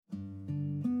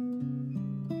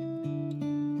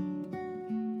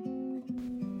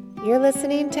You're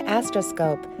listening to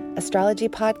Astroscope, astrology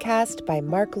podcast by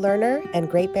Mark Lerner and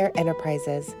Great Bear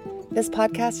Enterprises. This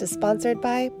podcast is sponsored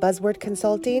by Buzzword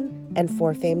Consulting and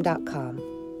forfame.com.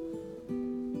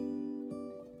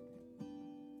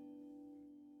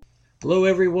 Hello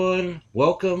everyone,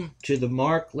 welcome to the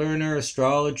Mark Lerner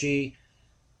Astrology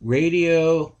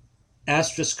Radio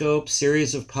Astroscope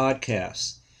series of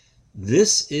podcasts.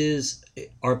 This is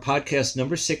our podcast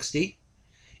number 60.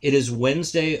 It is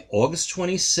Wednesday, August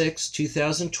 26,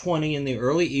 2020 in the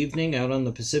early evening out on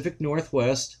the Pacific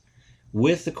Northwest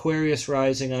with Aquarius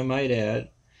rising, I might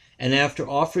add. And after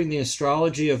offering the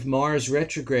astrology of Mars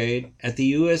retrograde at the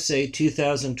USA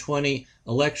 2020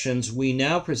 elections, we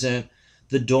now present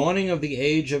the dawning of the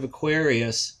age of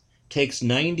Aquarius takes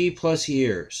 90 plus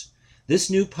years. This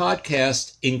new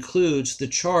podcast includes the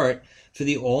chart for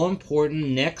the all-important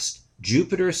next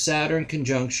Jupiter-Saturn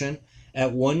conjunction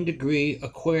at 1 degree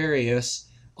Aquarius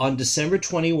on December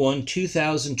 21,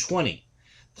 2020,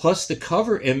 plus the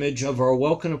cover image of our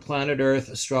Welcome to Planet Earth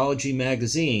astrology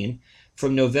magazine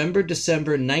from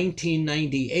November-December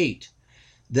 1998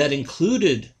 that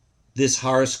included this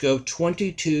horoscope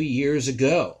 22 years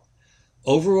ago.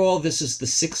 Overall, this is the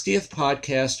 60th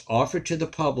podcast offered to the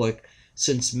public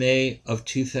since May of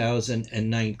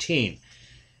 2019.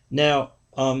 Now,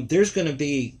 there's going to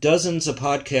be dozens of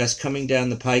podcasts coming down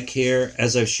the pike here,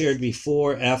 as I've shared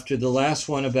before, after the last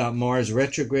one about Mars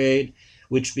retrograde,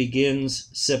 which begins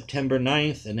September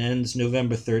 9th and ends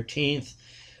November 13th,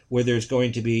 where there's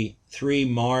going to be 3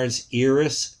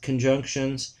 Mars-Eris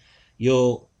conjunctions.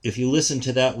 If you listen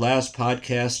to that last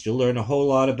podcast, you'll learn a whole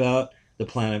lot about the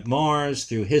planet Mars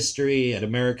through history at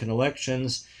American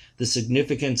elections, the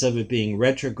significance of it being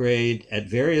retrograde at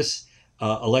various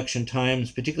election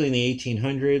times, particularly in the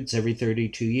 1800s, every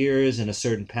 32 years in a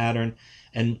certain pattern,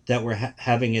 and that we're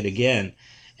having it again.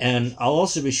 And I'll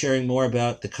also be sharing more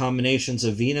about the combinations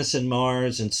of Venus and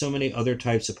Mars and so many other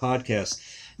types of podcasts.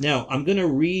 Now, I'm going to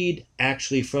read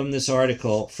actually from this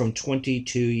article from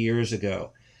 22 years ago,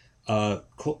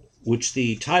 which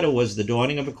the title was The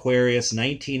Dawning of Aquarius,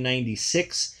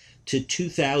 1996 to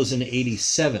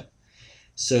 2087.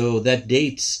 So that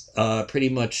dates pretty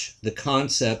much the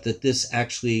concept that this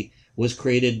actually was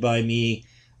created by me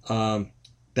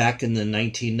back in the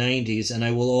 1990s. And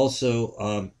I will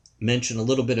also mention a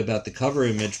little bit about the cover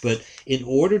image. But in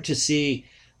order to see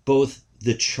both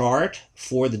the chart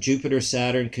for the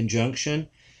Jupiter-Saturn conjunction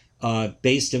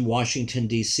based in Washington,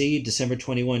 D.C., December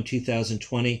 21,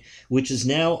 2020, which is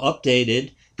now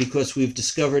updated because we've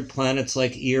discovered planets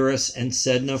like Eris and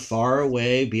Sedna far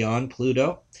away beyond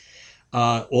Pluto.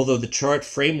 Although the chart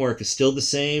framework is still the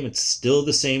same, it's still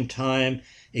the same time,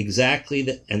 exactly,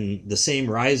 and the same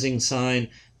rising sign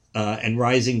and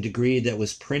rising degree that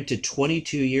was printed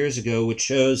 22 years ago, which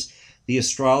shows the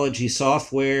astrology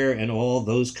software and all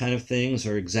those kind of things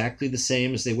are exactly the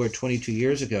same as they were 22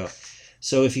 years ago.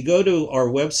 So if you go to our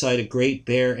website at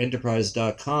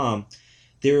greatbearenterprise.com,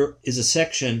 there is a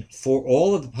section for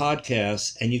all of the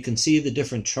podcasts, and you can see the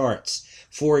different charts.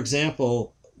 For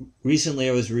example, recently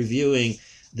I was reviewing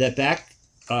that back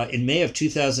in May of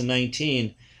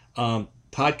 2019,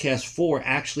 podcast 4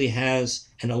 actually has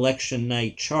an election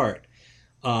night chart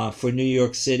for New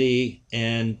York City,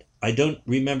 and I don't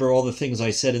remember all the things I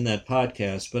said in that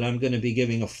podcast, but I'm going to be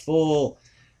giving a full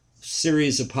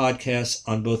series of podcasts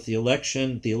on both the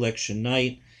election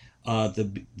night,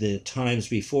 the times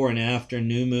before and after,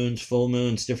 new moons, full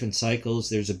moons, different cycles.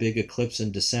 There's a big eclipse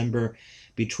in December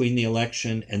between the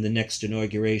election and the next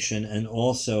inauguration, and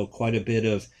also quite a bit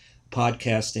of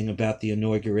podcasting about the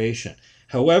inauguration.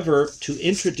 However, to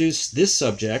introduce this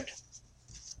subject,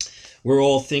 we're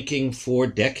all thinking for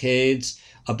decades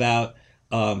about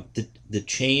the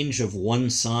change of one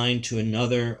sign to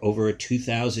another over a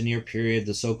 2,000-year period,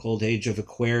 the so-called Age of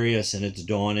Aquarius and its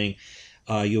dawning.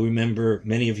 You'll remember,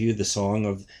 many of you, the song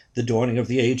of the dawning of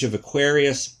the Age of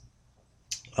Aquarius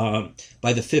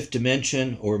by the Fifth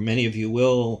Dimension, or many of you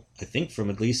will, I think, from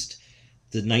at least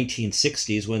the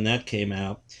 1960s when that came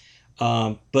out.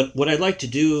 But what I'd like to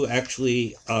do,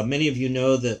 actually, many of you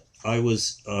know that I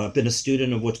was been a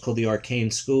student of what's called the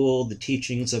Arcane School, the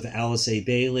teachings of Alice A.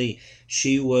 Bailey.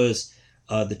 She was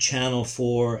the channel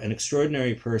for an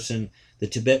extraordinary person, the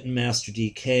Tibetan Master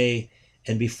DK.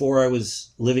 And before I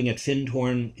was living at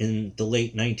Findhorn in the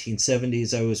late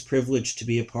 1970s, I was privileged to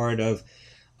be a part of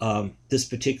this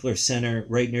particular center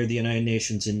right near the United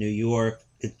Nations in New York.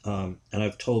 And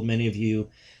I've told many of you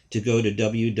to go to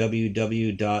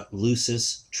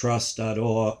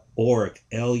www.lucistrust.org,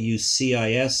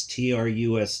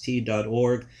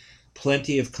 LUCISTRUST.org.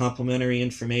 Plenty of complimentary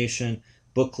information,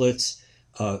 booklets,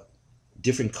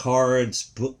 different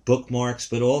cards, bookmarks,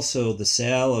 but also the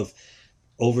sale of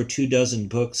over 24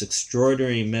 books,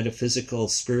 extraordinary metaphysical,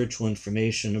 spiritual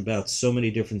information about so many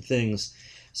different things.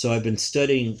 So I've been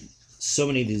studying so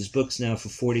many of these books now for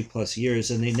 40 plus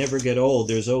years, and they never get old.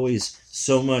 There's always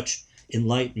so much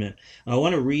enlightenment. I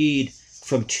want to read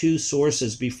from two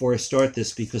sources before I start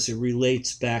this because it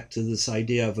relates back to this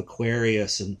idea of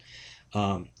Aquarius and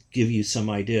give you some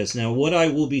ideas. Now, what I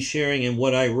will be sharing and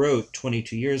what I wrote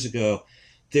 22 years ago,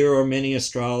 there are many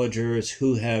astrologers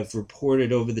who have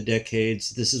reported over the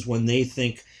decades, this is when they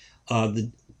think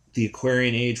the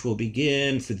Aquarian age will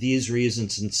begin for these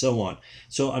reasons and so on.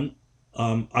 So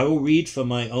I will read from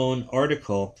my own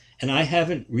article, and I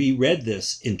haven't reread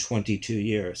this in 22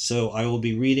 years. So I will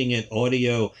be reading it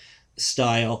audio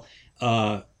style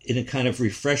in a kind of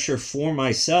refresher for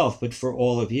myself, but for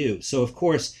all of you. So, of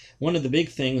course, one of the big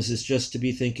things is just to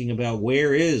be thinking about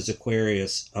where is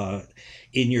Aquarius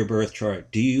in your birth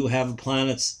chart? Do you have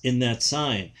planets in that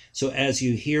sign? So as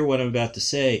you hear what I'm about to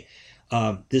say,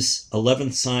 this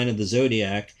 11th sign of the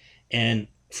zodiac, and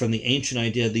from the ancient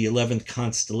idea, the 11th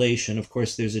constellation, of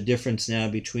course, there's a difference now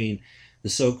between the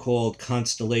so-called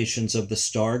constellations of the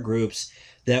star groups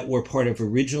that were part of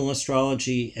original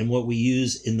astrology and what we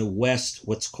use in the West,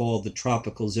 what's called the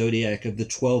tropical zodiac, of the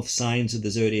 12 signs of the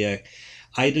zodiac.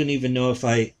 I don't even know if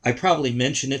I probably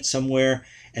mention it somewhere,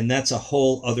 and that's a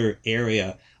whole other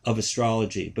area of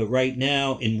astrology. But right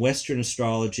now in Western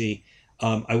astrology,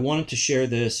 I wanted to share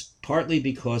this partly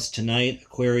because tonight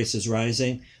Aquarius is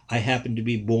rising. I happen to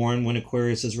be born when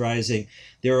Aquarius is rising.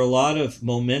 There are a lot of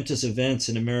momentous events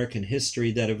in American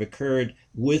history that have occurred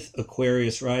with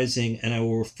Aquarius rising, and I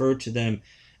will refer to them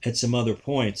at some other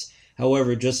points.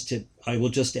 However, I will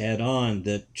just add on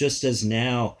that just as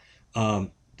now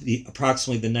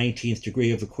approximately the 19th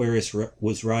degree of Aquarius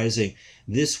was rising,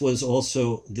 this was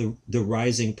also the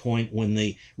rising point when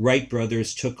the Wright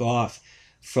brothers took off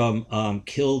from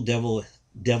Kill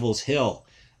Devil's Hill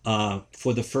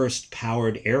for the first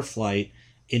powered air flight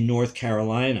in North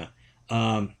Carolina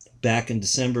back in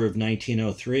December of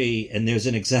 1903. And there's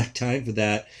an exact time for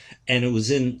that. And it was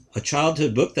in a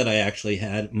childhood book that I actually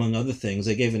had, among other things.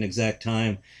 I gave an exact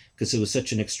time because it was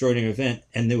such an extraordinary event.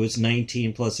 And there was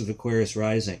 19 plus of Aquarius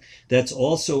rising. That's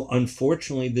also,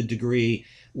 unfortunately, the degree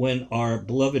when our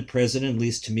beloved president, at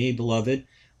least to me, beloved,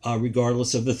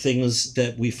 regardless of the things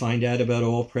that we find out about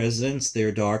all presidents,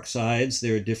 their dark sides,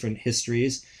 their different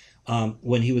histories.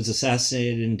 When he was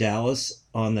assassinated in Dallas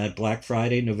on that Black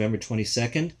Friday, November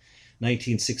 22nd,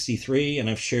 1963, and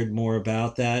I've shared more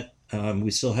about that. We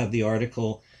still have the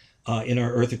article in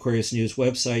our Earth Aquarius News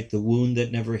website, The Wound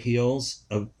That Never Heals,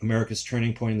 of America's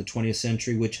Turning Point in the 20th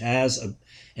Century, which has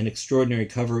an extraordinary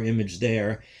cover image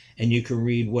there. And you can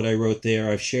read what I wrote there.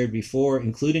 I've shared before,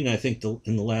 including, I think,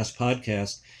 in the last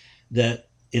podcast, that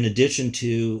in addition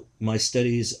to my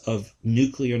studies of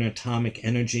nuclear and atomic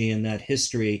energy and that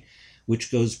history,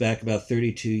 which goes back about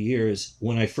 32 years,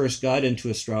 when I first got into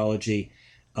astrology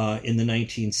in the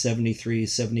 1973,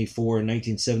 74,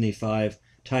 1975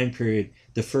 time period,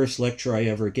 the first lecture I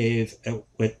ever gave at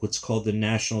what's called the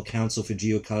National Council for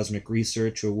Geocosmic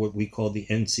Research, or what we call the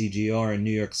NCGR in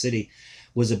New York City,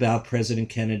 was about President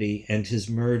Kennedy and his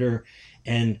murder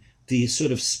and the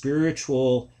sort of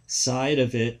spiritual side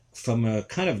of it from a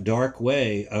kind of dark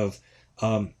way of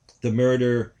the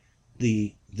murder,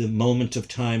 the moment of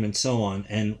time and so on,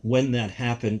 and when that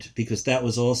happened, because that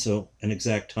was also an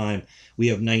exact time. We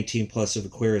have 19 plus of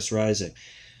Aquarius rising.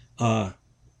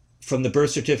 From the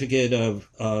birth certificate of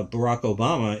Barack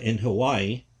Obama in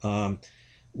Hawaii,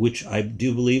 which I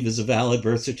do believe is a valid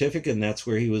birth certificate, and that's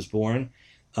where he was born.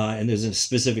 And there's a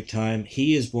specific time.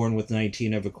 He is born with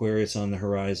 19 of Aquarius on the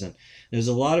horizon. There's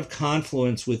a lot of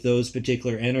confluence with those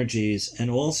particular energies, and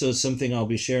also something I'll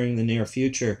be sharing in the near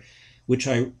future, which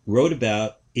I wrote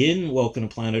about in Welcome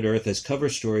to Planet Earth as cover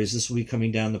stories. This will be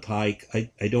coming down the pike.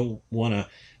 I don't want to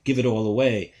give it all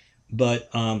away, but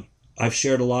I've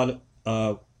shared a lot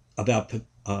about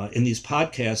in these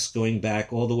podcasts going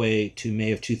back all the way to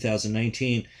May of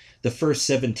 2019. The first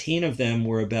 17 of them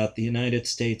were about the United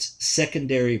States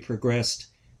secondary progressed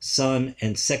Sun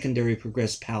and secondary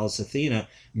progressed Pallas Athena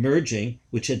merging,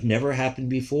 which had never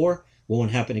happened before, won't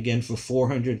happen again for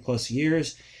 400 plus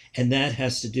years. And that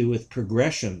has to do with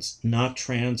progressions, not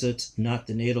transits, not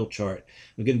the natal chart.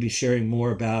 We're going to be sharing more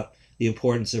about the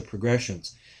importance of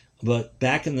progressions. But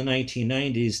back in the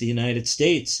 1990s, the United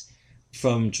States,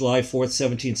 from July 4th,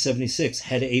 1776,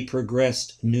 had a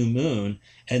progressed new moon,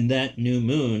 and that new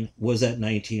moon was at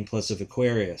 19 plus of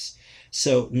Aquarius.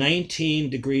 So 19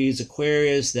 degrees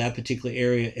Aquarius, that particular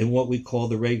area in what we call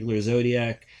the regular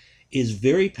zodiac, is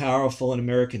very powerful in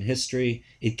American history.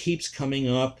 It keeps coming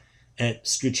up at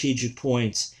strategic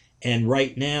points. And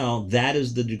right now, that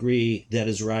is the degree that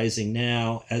is rising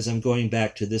now as I'm going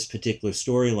back to this particular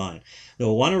storyline. Now,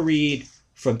 I want to read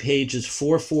from pages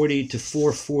 440 to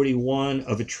 441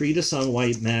 of A Treatise on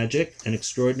White Magic, an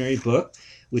extraordinary book,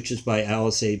 which is by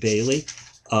Alice A. Bailey.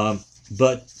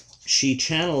 But she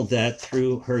channeled that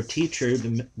through her teacher,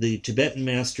 the Tibetan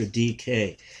master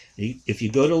DK. If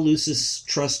you go to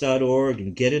lucistrust.org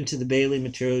and get into the Bailey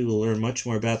material, you'll learn much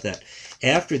more about that.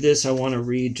 After this, I want to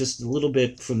read just a little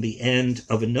bit from the end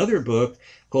of another book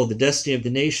called The Destiny of the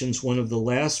Nations, one of the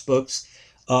last books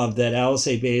that Alice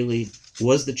A. Bailey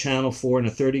was the channel for in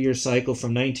a 30-year cycle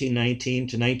from 1919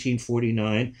 to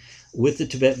 1949 with the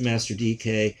Tibetan master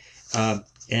DK.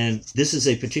 And this is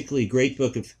a particularly great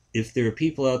book if there are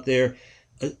people out there,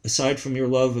 aside from your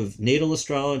love of natal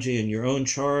astrology and your own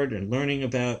chart and learning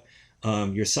about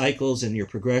your cycles and your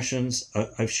progressions.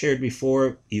 I've shared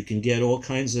before, you can get all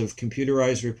kinds of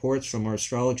computerized reports from our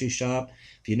astrology shop.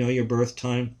 If you know your birth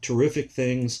time, terrific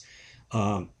things.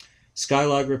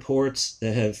 Skylog reports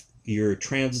that have your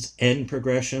trans-end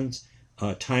progressions,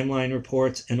 timeline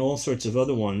reports, and all sorts of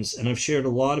other ones. And I've shared a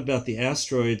lot about the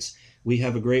asteroids. We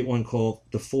have a great one called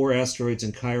the 4 Asteroids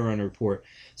in Chiron Report.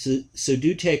 So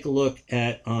do take a look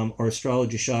at our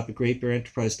astrology shop at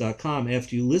greatbearenterprise.com.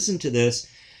 After you listen to this,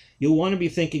 you'll want to be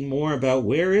thinking more about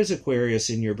where is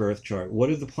Aquarius in your birth chart? What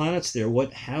are the planets there?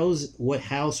 What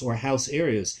house or house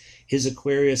areas? Is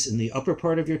Aquarius in the upper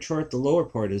part of your chart, the lower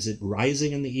part? Is it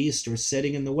rising in the east or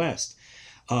setting in the west?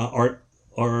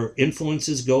 Are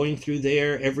influences going through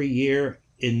there every year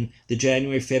in the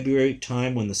January-February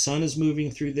time when the sun is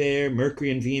moving through there?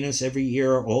 Mercury and Venus every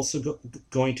year are also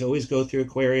going to always go through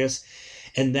Aquarius.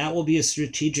 And that will be a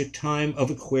strategic time of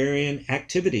Aquarian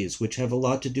activities, which have a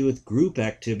lot to do with group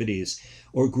activities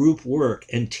or group work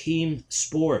and team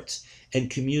sports and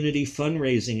community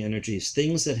fundraising energies,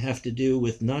 things that have to do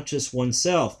with not just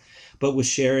oneself, but with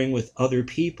sharing with other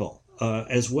people,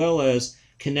 as well as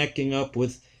connecting up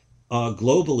with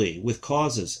globally with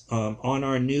causes on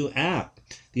our new app,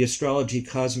 the Astrology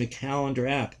Cosmic Calendar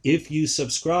app. If you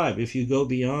subscribe, if you go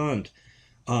beyond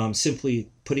simply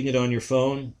putting it on your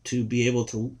phone to be able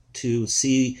to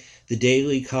see the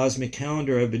daily cosmic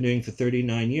calendar I've been doing for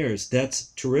 39 years, that's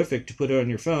terrific to put it on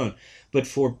your phone. But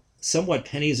for somewhat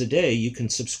pennies a day, you can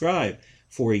subscribe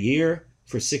for a year,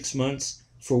 for 6 months,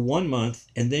 for 1 month,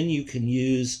 and then you can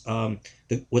use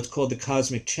what's called the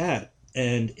Cosmic Chat.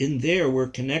 And in there, we're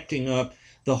connecting up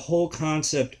the whole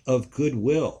concept of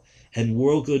goodwill and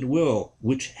world goodwill,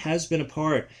 which has been a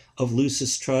part of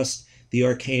Lucis Trust, the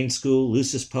Arcane School,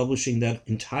 Lucis Publishing, that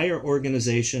entire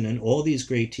organization and all these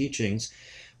great teachings,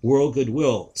 world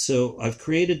goodwill. So I've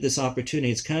created this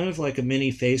opportunity. It's kind of like a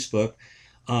mini Facebook,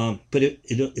 but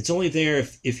it's only there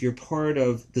if you're part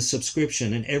of the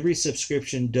subscription, and every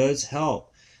subscription does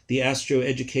help the astro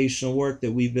educational work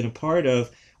that we've been a part of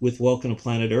with Welcome to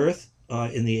Planet Earth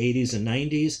in the 80s and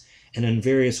 90s, and on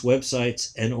various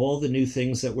websites, and all the new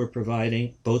things that we're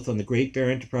providing, both on the Great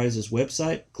Bear Enterprises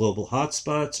website, Global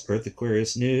Hotspots, Earth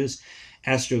Aquarius News,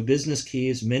 Astro Business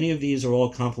Keys. Many of these are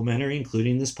all complimentary,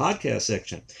 including this podcast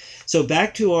section. So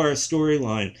back to our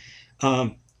storyline.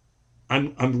 I'm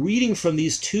reading from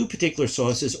these 2 particular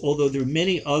sources, although there are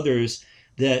many others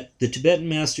that the Tibetan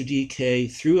Master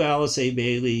DK through Alice A.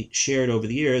 Bailey shared over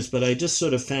the years, but I just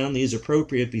sort of found these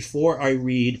appropriate before I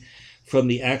read from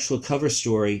the actual cover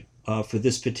story for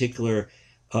this particular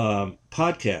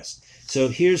podcast. So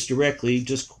here's directly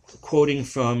just quoting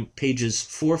from pages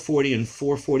 440 and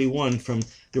 441 from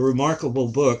the remarkable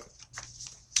book,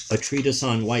 A Treatise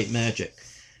on White Magic.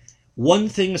 One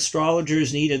thing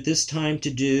astrologers need at this time to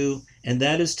do, and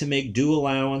that is to make due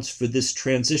allowance for this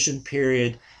transition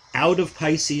period out of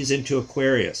Pisces into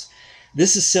Aquarius.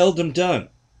 This is seldom done,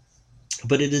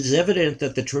 but it is evident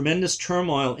that the tremendous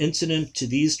turmoil incident to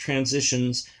these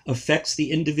transitions affects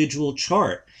the individual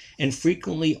chart and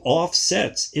frequently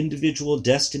offsets individual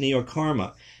destiny or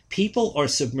karma. People are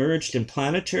submerged in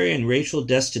planetary and racial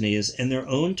destinies, and their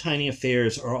own tiny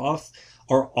affairs are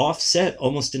offset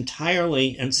almost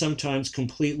entirely and sometimes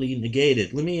completely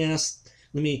negated. Let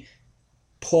me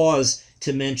pause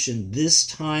to mention this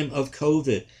time of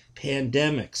COVID,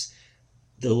 pandemics,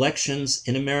 the elections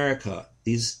in America,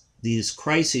 these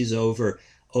crises over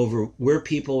where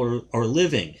people are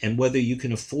living and whether you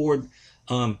can afford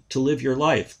to live your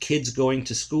life, kids going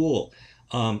to school,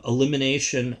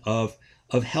 elimination of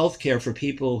health care for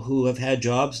people who have had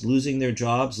jobs, losing their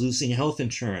jobs, losing health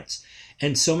insurance,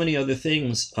 and so many other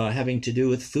things having to do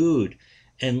with food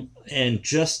and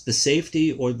just the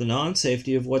safety or the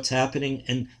non-safety of what's happening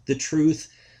and the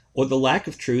truth or the lack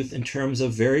of truth in terms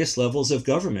of various levels of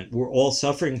government. We're all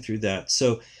suffering through that.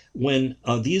 So when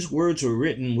these words were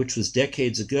written, which was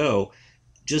decades ago,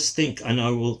 just think, and I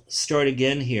will start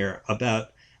again here,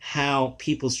 about how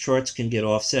people's charts can get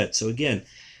offset. So again,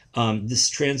 this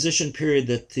transition period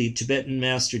that the Tibetan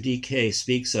master DK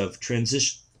speaks of,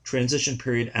 transition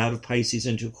period out of Pisces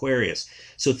into Aquarius.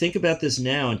 So think about this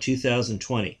now in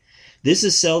 2020. This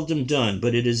is seldom done,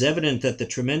 but it is evident that the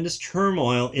tremendous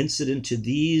turmoil incident to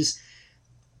these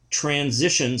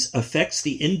transitions affects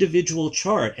the individual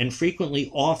chart and frequently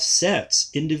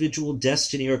offsets individual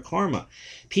destiny or karma.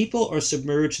 People are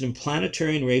submerged in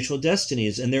planetary and racial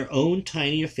destinies, and their own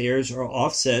tiny affairs are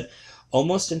offset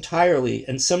almost entirely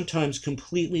and sometimes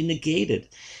completely negated.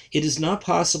 It is not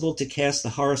possible to cast the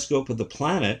horoscope of the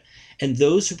planet, and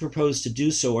those who propose to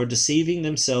do so are deceiving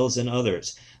themselves and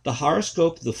others. The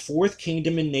horoscope of the fourth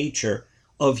kingdom in nature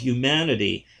of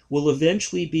humanity will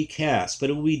eventually be cast, but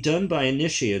it will be done by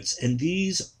initiates, and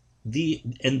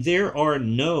there are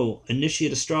no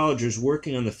initiate astrologers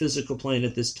working on the physical plane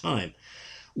at this time.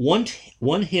 One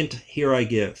hint here I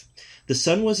give. The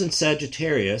sun was in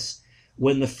Sagittarius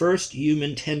when the first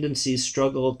human tendencies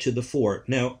struggled to the fore.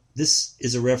 Now, this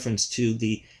is a reference to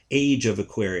the age of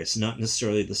Aquarius, not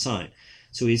necessarily the sign.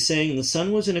 So he's saying the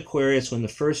sun was in Aquarius when the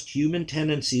first human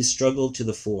tendencies struggled to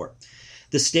the fore.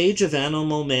 The stage of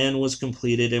animal man was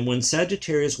completed, and when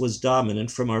Sagittarius was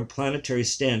dominant from our planetary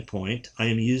standpoint, I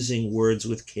am using words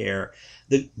with care,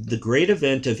 the great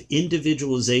event of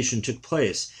individualization took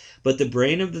place, but the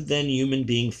brain of the then human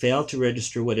being failed to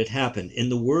register what had happened. In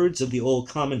the words of the old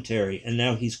commentary, and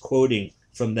now he's quoting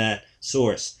from that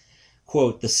source,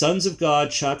 quote, "The sons of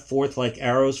God shot forth like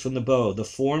arrows from the bow. The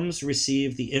forms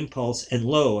received the impulse, and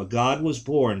lo, a God was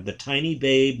born. The tiny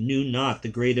babe knew not the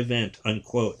great event,"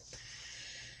 unquote.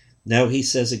 Now he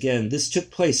says again, this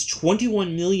took place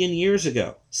 21 million years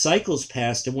ago. Cycles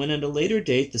passed, and when at a later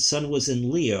date the sun was in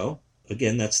Leo,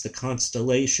 again, that's the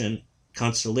constellational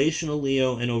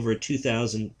Leo, and over a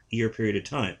 2,000-year period of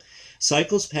time.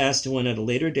 Cycles passed, and when at a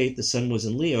later date the sun was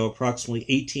in Leo, approximately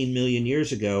 18 million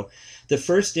years ago, the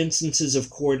first instances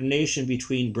of coordination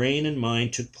between brain and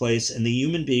mind took place, and the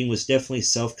human being was definitely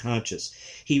self-conscious.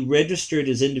 He registered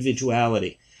his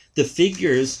individuality. The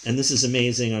figures, and this is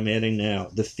amazing, I'm adding now,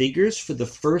 the figures for the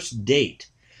first date,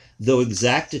 though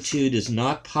exactitude is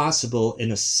not possible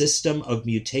in a system of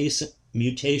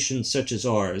mutation such as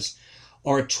ours,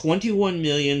 are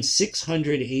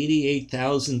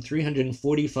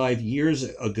 21,688,345 years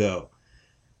ago.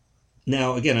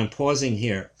 Now, again, I'm pausing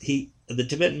here. The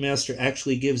Tibetan master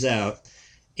actually gives out,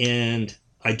 and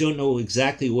I don't know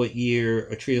exactly what year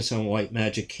A Treatise on White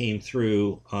Magic came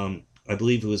through. I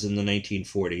believe it was in the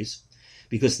 1940s,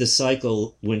 because this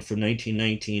cycle went from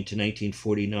 1919 to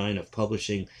 1949 of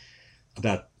publishing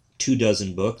about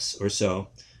 24 books or so.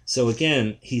 So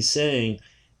again, he's saying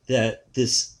that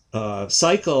this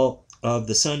cycle of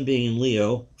the sun being in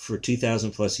Leo for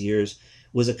 2,000 plus years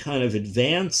was a kind of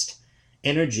advanced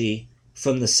energy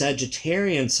from the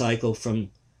Sagittarian cycle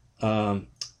from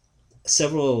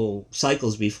several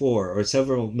cycles before, or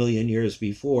several million years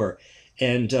before,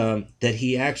 and that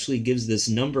he actually gives this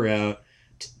number out,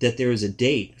 that there is a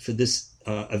date for this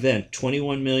event,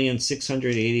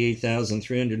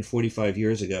 21,688,345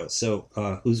 years ago. So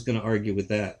who's going to argue with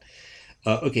that?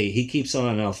 Okay, he keeps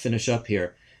on, and I'll finish up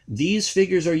here. These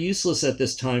figures are useless at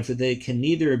this time, for they can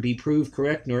neither be proved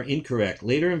correct nor incorrect.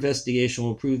 Later investigation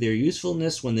will prove their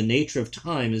usefulness when the nature of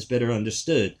time is better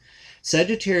understood.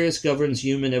 Sagittarius governs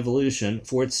human evolution,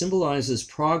 for it symbolizes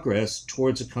progress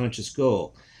towards a conscious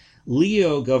goal.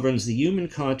 Leo governs the human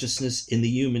consciousness in the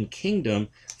human kingdom,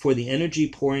 for the energy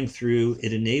pouring through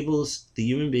it enables the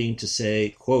human being to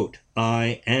say, quote,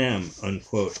 "I am,"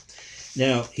 unquote.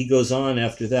 Now, he goes on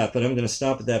after that, but I'm going to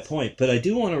stop at that point. But I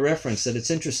do want to reference that it's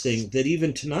interesting that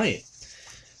even tonight,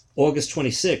 August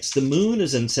 26th, the moon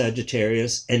is in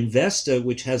Sagittarius, and Vesta,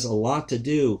 which has a lot to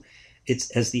do, it's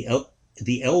as the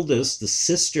eldest, the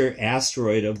sister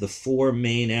asteroid of the four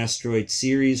main asteroid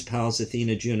series, Pallas,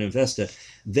 Athena, Juno, and Vesta.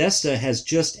 Vesta has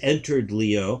just entered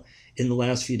Leo in the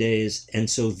last few days, and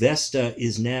so Vesta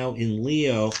is now in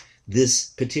Leo,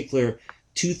 this particular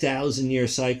 2,000-year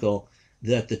cycle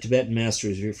that the Tibetan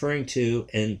master is referring to,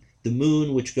 and the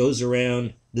moon, which goes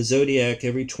around the zodiac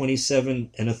every 27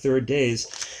 1/3 days,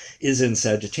 is in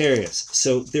Sagittarius.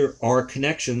 So there are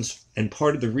connections, and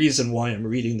part of the reason why I'm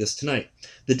reading this tonight.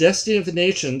 The Destiny of the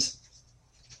Nations,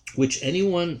 which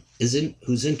anyone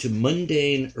who's into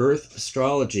mundane earth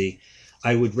astrology,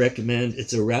 I would recommend.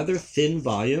 It's a rather thin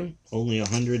volume, only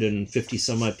 150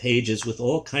 some odd pages, with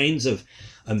all kinds of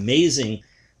amazing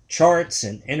charts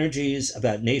and energies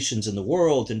about nations in the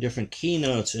world and different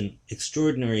keynotes and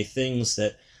extraordinary things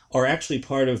that are actually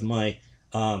part of my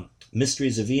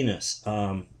Mysteries of Venus.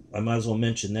 I might as well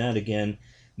mention that again.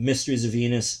 Mysteries of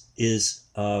Venus is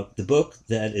the book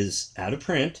that is out of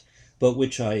print, but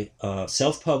which I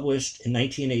self-published in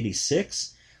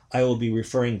 1986. I will be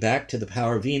referring back to the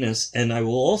power of Venus, and I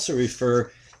will also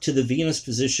refer to the Venus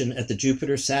position at the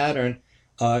Jupiter-Saturn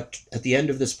at the end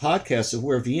of this podcast of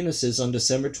where Venus is on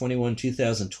December 21,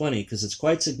 2020, because it's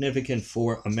quite significant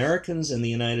for Americans and the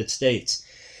United States.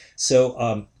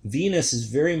 So Venus is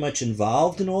very much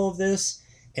involved in all of this,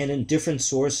 and in different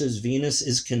sources, Venus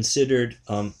is considered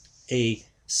a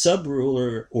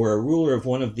sub-ruler or a ruler of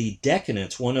one of the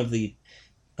decanates, one of the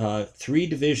three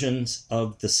divisions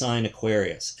of the sign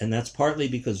Aquarius. And that's partly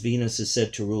because Venus is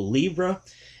said to rule Libra,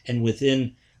 and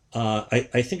within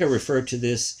I think I referred to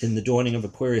this in the Dawning of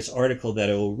Aquarius article that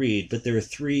I will read, but there are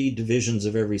three divisions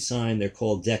of every sign. They're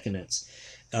called decanates.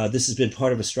 This has been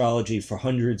part of astrology for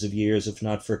hundreds of years, if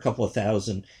not for a couple of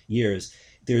thousand years.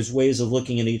 There's ways of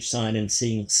looking at each sign and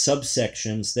seeing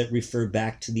subsections that refer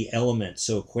back to the element.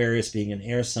 So Aquarius being an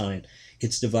air sign,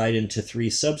 it's divided into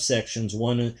three subsections,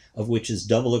 one of which is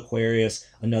double Aquarius,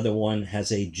 another one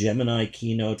has a Gemini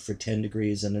keynote for 10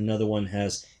 degrees, and another one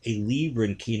has a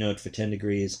Libran keynote for 10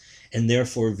 degrees, and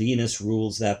therefore Venus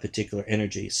rules that particular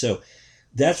energy. So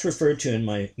that's referred to in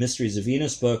my Mysteries of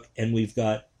Venus book, and we've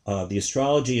got the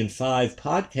Astrology in 5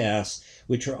 podcasts,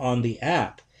 which are on the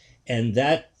app. And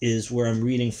that is where I'm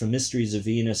reading from Mysteries of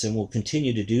Venus, and will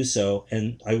continue to do so.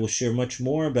 And I will share much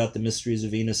more about the Mysteries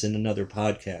of Venus in another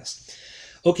podcast.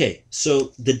 Okay,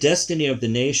 so the destiny of the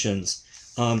nations.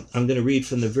 I'm going to read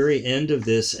from the very end of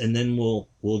this, and then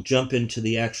we'll jump into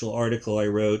the actual article I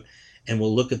wrote, and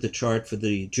we'll look at the chart for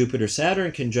the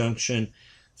Jupiter-Saturn conjunction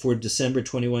for December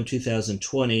 21,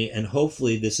 2020. And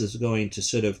hopefully this is going to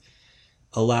sort of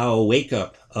allow a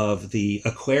wake-up of the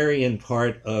Aquarian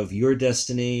part of your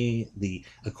destiny, the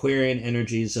Aquarian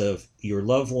energies of your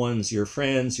loved ones, your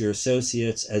friends, your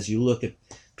associates, as you look at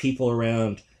people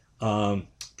around,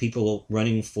 people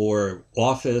running for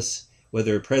office,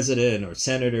 whether president or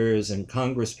senators and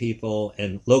congress people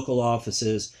and local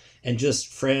offices, and just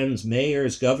friends,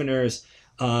 mayors, governors,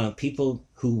 people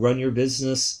who run your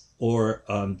business or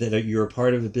that you're a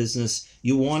part of a business.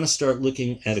 You want to start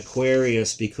looking at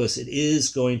Aquarius because it is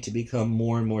going to become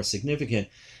more and more significant,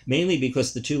 mainly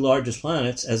because the two largest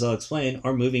planets, as I'll explain,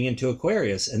 are moving into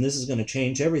Aquarius, and this is going to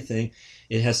change everything.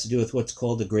 It has to do with what's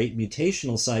called the Great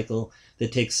Mutational Cycle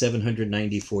that takes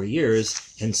 794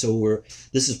 years, and so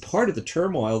this is part of the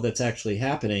turmoil that's actually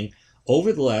happening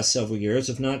over the last several years,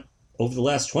 if not over the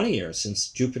last 20 years. Since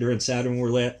Jupiter and Saturn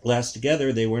were last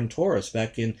together, they were in Taurus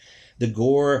back in the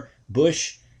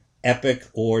Gore-Bush epic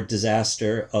or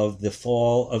disaster of the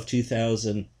fall of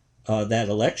 2000. That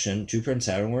election, Jupiter and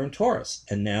Saturn were in Taurus,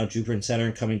 and now Jupiter and Saturn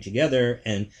are coming together,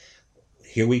 and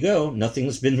here we go.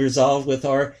 Nothing's been resolved with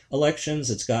our elections.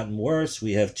 It's gotten worse.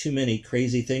 We have too many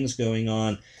crazy things going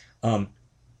on.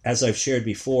 As I've shared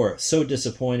before, so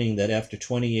disappointing that after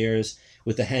 20 years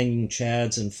with the hanging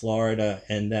chads in Florida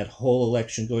and that whole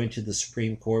election going to the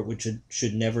Supreme Court, which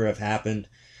should never have happened,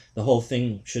 the whole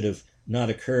thing should have not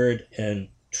occurred, and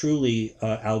truly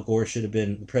Al Gore should have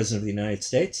been the President of the United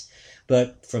States.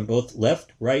 But from both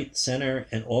left, right, center,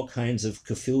 and all kinds of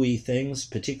kafooey things,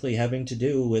 particularly having to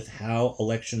do with how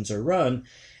elections are run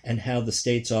and how the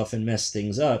states often mess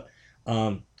things up,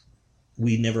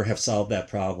 we never have solved that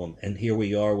problem. And here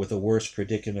we are with a worse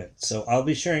predicament. So I'll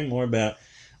be sharing more about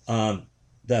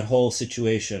that whole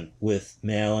situation with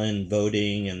mail-in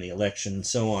voting and the election and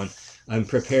so on. I'm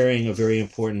preparing a very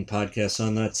important podcast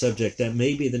on that subject. That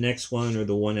may be the next one or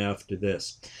the one after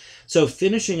this. So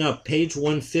finishing up page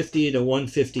 150 to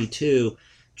 152,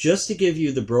 just to give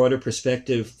you the broader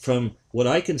perspective from what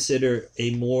I consider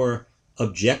a more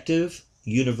objective,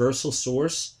 universal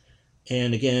source.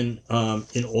 And again,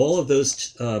 in all of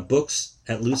those books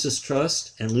at Lucis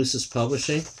Trust and Lucis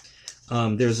Publishing,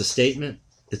 there's a statement.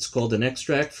 It's called an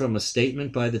extract from a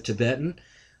statement by the Tibetan.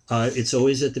 It's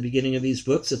always at the beginning of these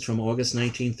books. It's from August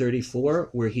 1934,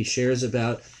 where he shares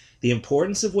about the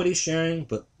importance of what he's sharing,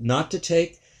 but not to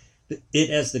take it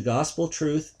as the gospel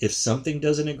truth. If something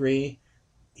doesn't agree,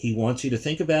 he wants you to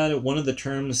think about it. One of the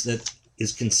terms that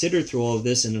is considered through all of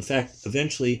this, and in fact,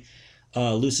 eventually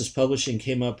Lucis Publishing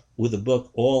came up with a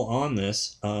book all on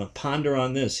this, Ponder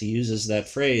on This. He uses that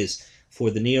phrase for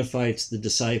the neophytes, the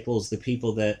disciples, the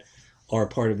people that are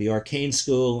part of the Arcane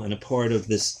School and a part of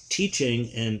this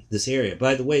teaching and this area.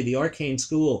 By the way, the Arcane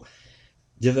School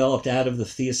developed out of the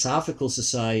Theosophical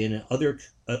Society and other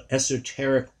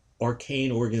esoteric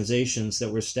arcane organizations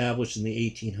that were established in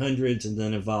the 1800s and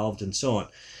then evolved and so on.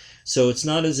 So it's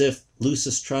not as if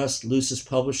Lucis Trust, Lucis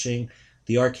Publishing,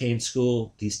 the Arcane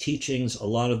School, these teachings, a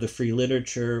lot of the free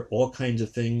literature, all kinds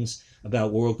of things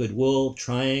about world goodwill,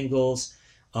 triangles,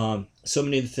 so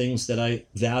many of the things that I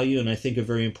value and I think are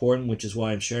very important, which is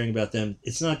why I'm sharing about them.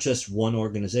 It's not just one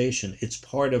organization. It's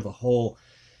part of a whole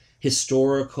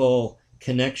historical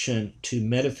connection to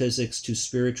metaphysics, to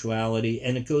spirituality,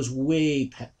 and it goes way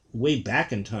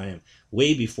back in time,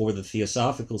 way before the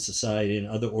Theosophical Society and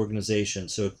other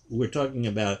organizations. So we're talking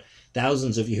about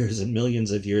thousands of years and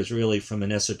millions of years, really, from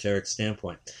an esoteric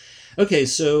standpoint. Okay,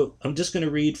 so I'm just going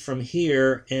to read from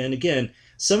here. And again,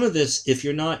 some of this, if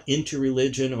you're not into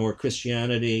religion or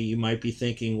Christianity, you might be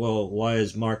thinking, well, why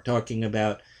is Mark talking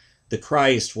about the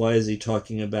Christ? Why is he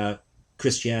talking about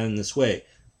Christianity in this way?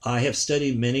 I have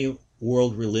studied many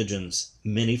world religions,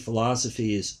 many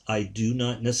philosophies. I do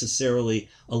not necessarily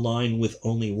align with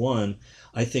only one.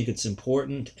 I think it's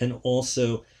important and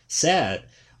also sad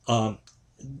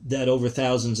that over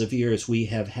thousands of years we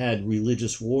have had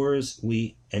religious wars,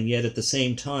 and yet at the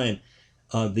same time,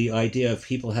 the idea of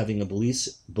people having a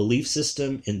belief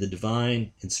system in the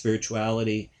divine, in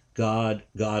spirituality, God,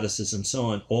 goddesses, and so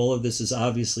on, all of this is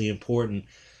obviously important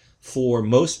for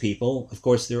most people. Of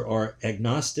course, there are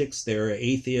agnostics, there are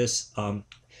atheists,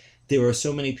 there are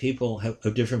so many people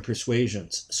of different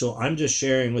persuasions. So I'm just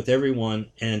sharing with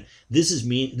everyone, and this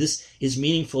is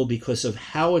meaningful because of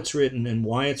how it's written and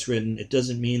why it's written. It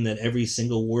doesn't mean that every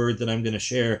single word that I'm going to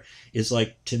share is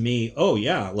like, to me, oh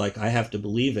yeah, like I have to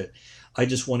believe it. I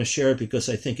just want to share it because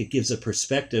I think it gives a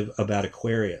perspective about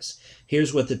Aquarius.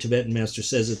 Here's what the Tibetan master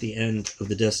says at the end of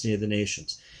the Destiny of the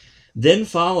Nations. Then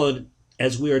followed,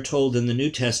 as we are told in the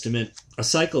New Testament, a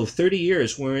cycle of 30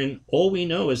 years wherein all we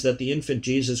know is that the infant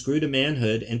Jesus grew to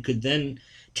manhood and could then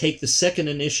take the second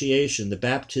initiation, the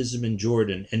baptism in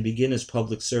Jordan, and begin his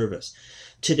public service.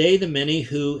 Today, the many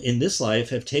who in this life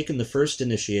have taken the first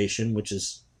initiation, which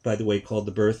is, by the way, called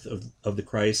the birth of the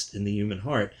Christ in the human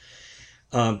heart,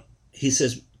 he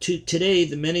says, today,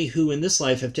 the many who in this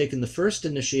life have taken the first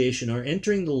initiation are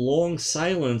entering the long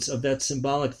silence of that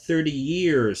symbolic 30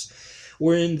 years,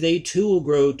 wherein they too will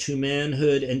grow to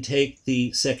manhood and take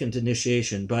the second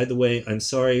initiation. By the way, I'm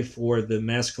sorry for the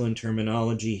masculine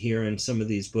terminology here in some of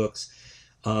these books.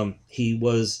 He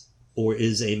was or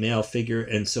is a male figure,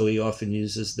 and so he often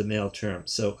uses the male term.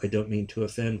 So I don't mean to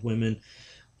offend women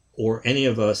or any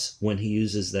of us when he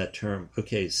uses that term.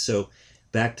 Okay, so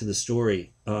back to the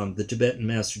story. The Tibetan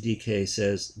Master DK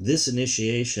says, this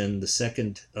initiation, the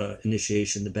second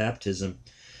initiation, the baptism,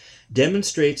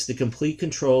 demonstrates the complete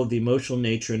control of the emotional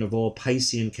nature and of all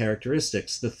Piscean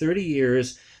characteristics. The 30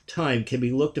 years time can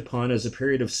be looked upon as a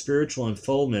period of spiritual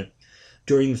unfoldment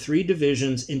during the three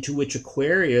divisions into which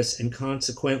Aquarius and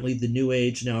consequently the new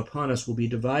age now upon us will be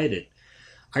divided.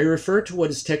 I refer to what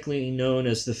is technically known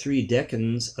as the three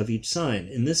decans of each sign.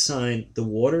 In this sign, the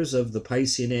waters of the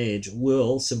Piscean age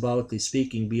will, symbolically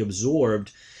speaking, be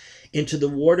absorbed into the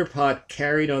water pot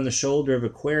carried on the shoulder of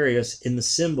Aquarius in the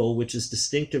symbol which is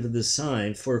distinctive of this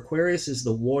sign, for Aquarius is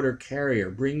the water carrier,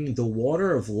 bringing the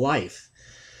water of life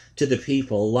to the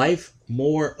people, life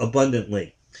more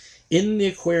abundantly. In the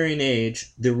Aquarian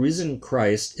age, the risen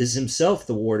Christ is himself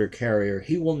the water carrier.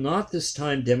 He will not this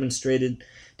time demonstrate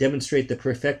the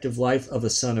perfective life of a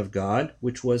son of God,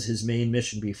 which was his main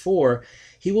mission before.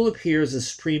 He will appear as the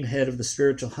supreme head of the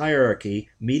spiritual hierarchy,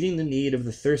 meeting the need of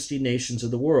the thirsty nations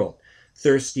of the world,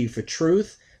 thirsty for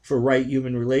truth, for right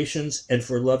human relations, and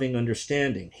for loving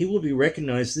understanding. He will be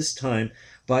recognized this time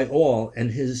by all, and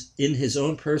in his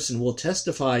own person will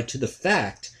testify to the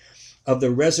fact of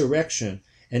the resurrection,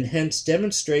 and hence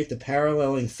demonstrate the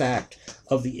paralleling fact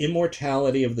of the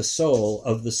immortality of the soul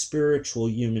of the spiritual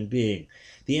human being.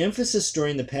 The emphasis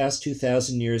during the past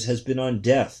 2,000 years has been on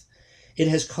death. It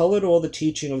has colored all the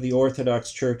teaching of the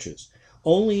Orthodox churches.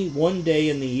 Only one day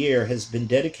in the year has been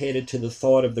dedicated to the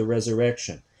thought of the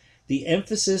resurrection. The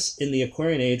emphasis in the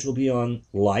Aquarian age will be on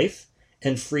life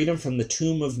and freedom from the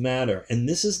tomb of matter, and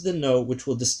this is the note which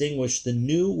will distinguish the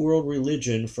new world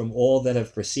religion from all that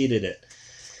have preceded it.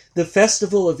 The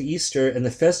festival of Easter and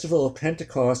the festival of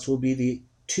Pentecost will be the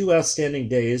two outstanding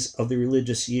days of the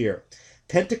religious year.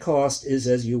 Pentecost is,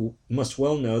 as you must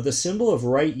well know, the symbol of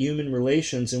right human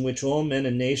relations in which all men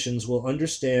and nations will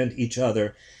understand each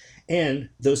other, and,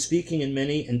 though speaking in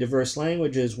many and diverse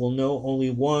languages, will know only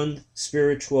one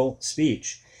spiritual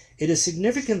speech. It is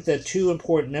significant that two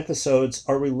important episodes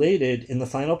are related in the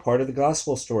final part of the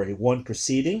gospel story, one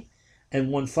preceding and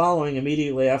one following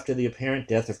immediately after the apparent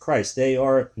death of Christ. They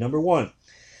are, number one,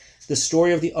 The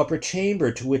story of the upper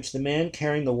chamber, to which the man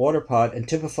carrying the water pot and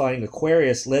typifying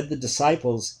Aquarius led the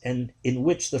disciples, and in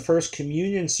which the first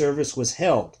communion service was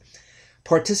held,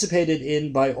 participated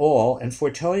in by all, and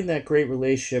foretelling that great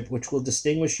relationship which will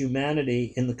distinguish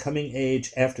humanity in the coming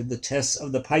age after the tests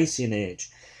of the Piscean age.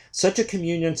 Such a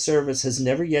communion service has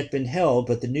never yet been held,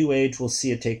 but the new age will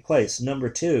see it take place. Number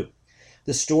 2,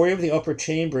 the story of the upper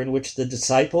chamber, in which the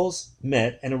disciples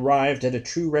met and arrived at a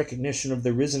true recognition of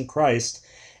the risen Christ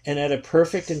and at a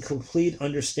perfect and complete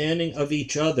understanding of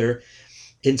each other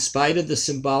in spite of the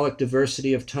symbolic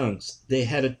diversity of tongues. They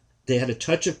had a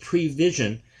touch of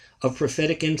prevision, of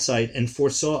prophetic insight, and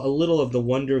foresaw a little of the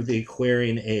wonder of the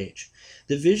Aquarian age.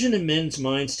 The vision in men's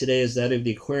minds today is that of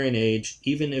the Aquarian age,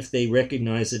 even if they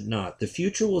recognize it not. The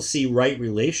future will see right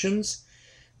relations,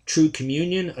 true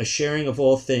communion, a sharing of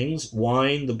all things,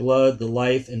 wine, the blood, the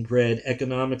life and bread,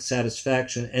 economic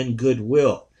satisfaction, and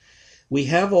goodwill. We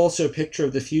have also a picture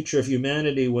of the future of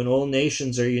humanity when all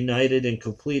nations are united in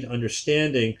complete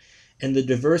understanding, and the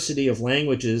diversity of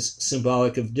languages,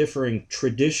 symbolic of differing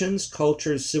traditions,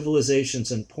 cultures,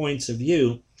 civilizations, and points of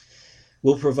view,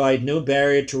 will provide no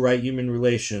barrier to right human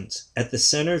relations. At the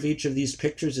center of each of these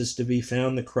pictures is to be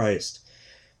found the Christ.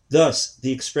 Thus,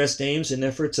 the expressed aims and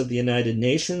efforts of the United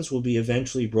Nations will be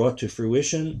eventually brought to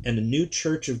fruition, and a new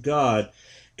Church of God,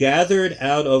 gathered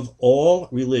out of all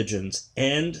religions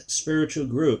and spiritual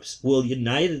groups, will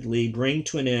unitedly bring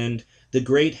to an end the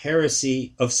great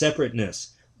heresy of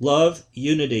separateness. Love,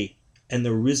 unity, and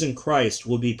the risen Christ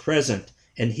will be present,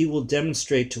 and he will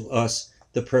demonstrate to us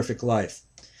the perfect life.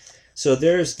 So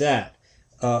there's that.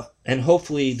 And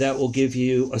hopefully that will give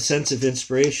you a sense of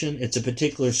inspiration. It's a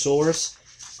particular source.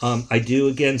 I do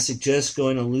again suggest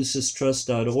going to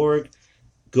lucistrust.org.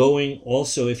 Going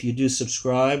also, if you do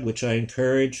subscribe, which I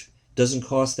encourage, doesn't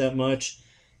cost that much,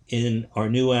 in our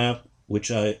new app,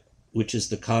 which is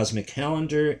the Cosmic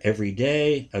Calendar every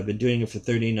day. I've been doing it for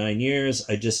 39 years.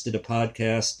 I just did a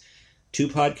podcast 2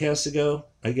 podcasts ago,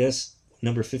 I guess,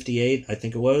 number 58, I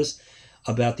think it was,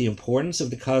 about the importance of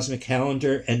the cosmic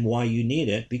calendar and why you need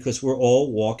it, because we're all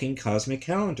walking cosmic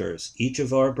calendars. Each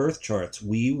of our birth charts,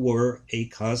 we were a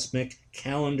cosmic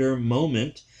calendar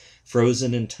moment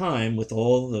frozen in time with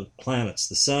all the planets,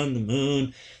 the sun, the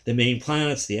moon, the main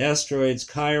planets, the asteroids,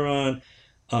 Chiron,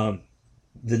 the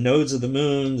nodes of the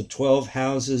moon, the 12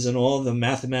 houses, and all the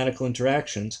mathematical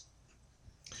interactions.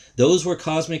 Those were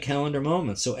cosmic calendar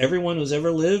moments. So everyone who's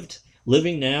ever lived,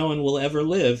 living now, and will ever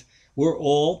live, we're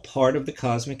all part of the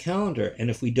cosmic calendar. And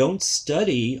if we don't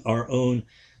study our own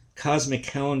cosmic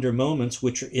calendar moments,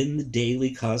 which are in the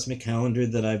daily cosmic calendar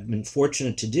that I've been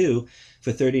fortunate to do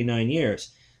for 39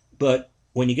 years, but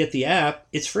when you get the app,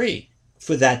 it's free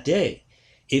for that day.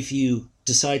 If you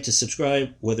decide to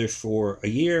subscribe, whether for a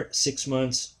year, 6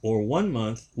 months, or 1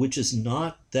 month, which is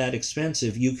not that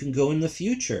expensive, you can go in the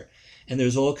future. And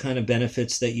there's all kind of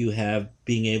benefits that you have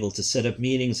being able to set up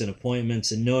meetings and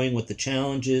appointments and knowing what the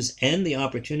challenges and the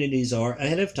opportunities are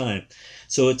ahead of time.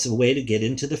 So it's a way to get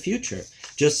into the future,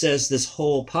 just as this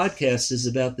whole podcast is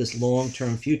about this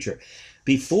long-term future.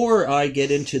 Before I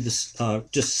get into this,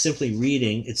 just simply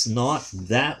reading, it's not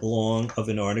that long of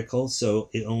an article, so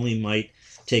it only might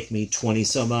take me 20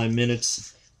 some odd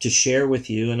minutes to share with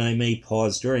you, and I may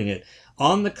pause during it.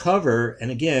 On the cover,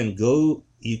 and again,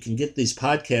 you can get these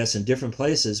podcasts in different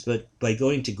places, but by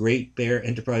going to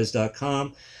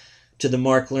GreatBearEnterprise.com to the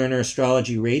Mark Lerner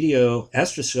Astrology Radio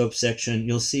Astroscope section,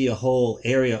 you'll see a whole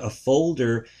area, a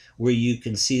folder where you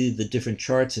can see the different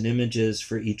charts and images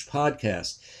for each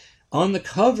podcast. On the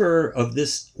cover of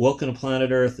this Welcome to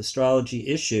Planet Earth astrology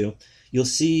issue, you'll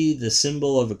see the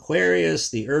symbol of Aquarius,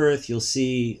 the Earth. You'll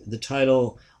see the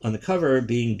title on the cover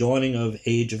being Dawning of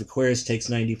Age of Aquarius takes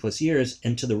 90 plus years.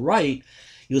 And to the right,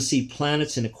 you'll see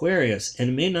planets in Aquarius. And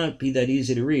it may not be that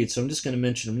easy to read, so I'm just going to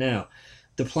mention them now.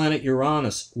 The planet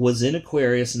Uranus was in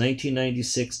Aquarius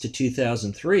 1996 to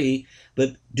 2003,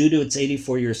 but due to its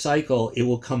 84-year cycle, it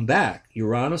will come back.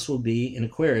 Uranus will be in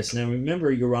Aquarius. Now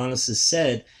remember, Uranus is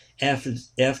said after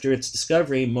its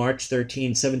discovery, March 13,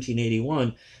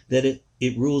 1781, that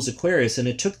it rules Aquarius, and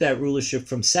it took that rulership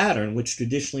from Saturn, which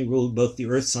traditionally ruled both the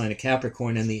earth sign of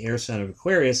Capricorn and the air sign of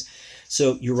Aquarius.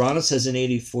 So Uranus has an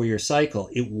 84-year cycle.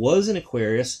 It was in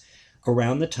Aquarius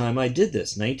around the time I did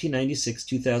this, 1996,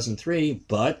 2003,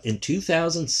 but in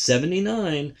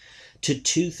 2079 to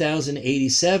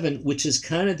 2087, which is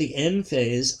kind of the end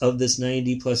phase of this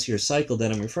 90-plus year cycle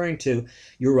that I'm referring to,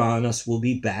 Uranus will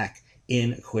be back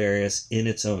in Aquarius in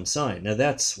its own sign. Now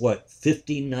that's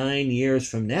 59 years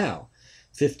from now,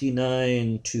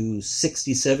 59 to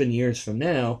 67 years from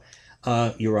now,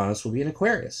 Uranus will be in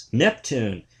Aquarius.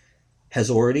 Neptune has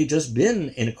already just been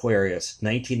in Aquarius,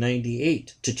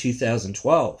 1998 to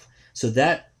 2012. So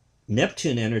that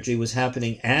Neptune energy was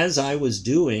happening as I was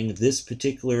doing this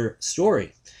particular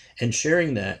story and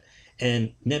sharing that.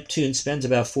 And Neptune spends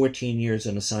about 14 years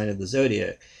in a sign of the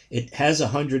zodiac. It has a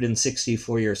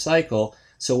 164-year cycle,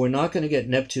 so we're not going to get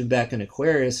Neptune back in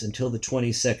Aquarius until the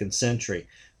 22nd century.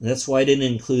 And that's why I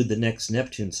didn't include the next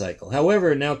Neptune cycle.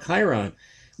 However, now Chiron,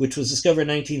 which was discovered in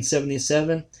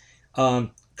 1977,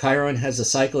 Chiron has a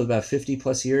cycle of about 50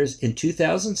 plus years. In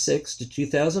 2006 to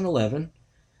 2011,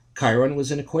 Chiron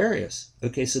was in Aquarius.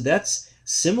 Okay, so that's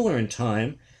similar in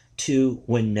time to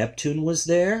when Neptune was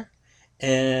there,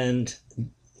 and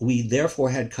we therefore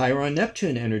had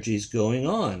Chiron-Neptune energies going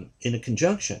on in a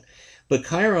conjunction. But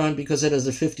Chiron, because it has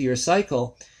a 50-year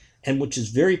cycle, and which is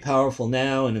very powerful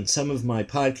now, and in some of my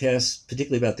podcasts,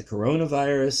 particularly about the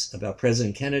coronavirus, about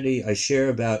President Kennedy, I share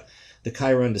about the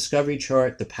Chiron discovery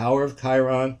chart, the power of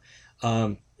Chiron.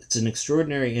 It's an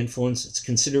extraordinary influence. It's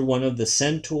considered one of the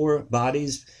Centaur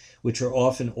bodies, which are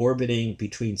often orbiting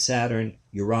between Saturn,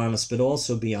 Uranus, but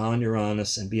also beyond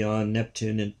Uranus and beyond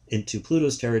Neptune and into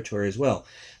Pluto's territory as well.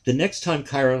 The next time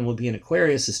Chiron will be in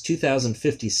Aquarius is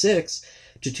 2056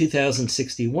 to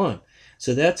 2061.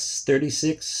 So that's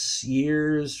 36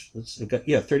 years,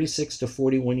 36 to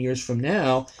 41 years from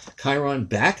now, Chiron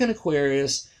back in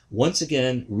Aquarius, once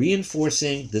again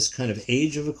reinforcing this kind of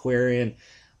age of Aquarian,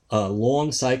 a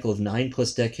long cycle of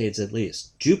 9+ decades at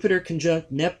least. Jupiter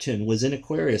conjunct Neptune was in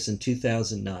Aquarius in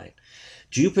 2009.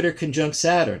 Jupiter conjunct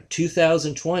Saturn,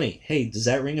 2020. Hey, does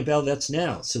that ring a bell? That's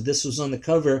now. So this was on the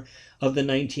cover of the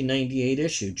 1998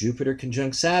 issue. Jupiter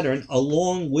conjunct Saturn,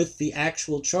 along with the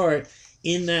actual chart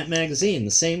in that magazine.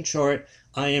 The same chart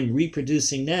I am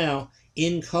reproducing now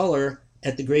in color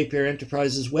at the Great Bear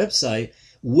Enterprises website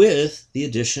with the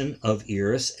addition of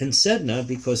Eris and Sedna,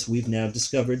 because we've now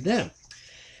discovered them.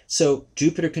 So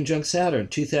Jupiter conjunct Saturn,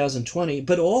 2020,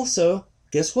 but also,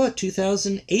 guess what,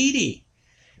 2080,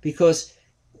 because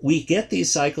we get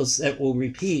these cycles that will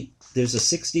repeat. There's a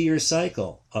 60-year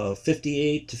cycle of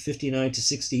 58 to 59 to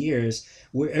 60 years.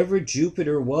 Wherever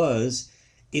Jupiter was,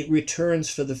 it returns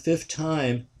for the 5th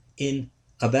time in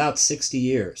about 60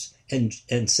 years. And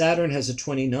Saturn has a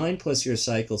 29+ year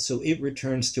cycle, so it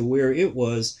returns to where it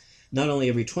was not only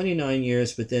every 29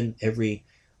 years, but then every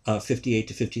 58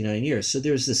 to 59 years. So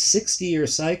there's this 60-year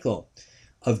cycle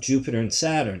of Jupiter and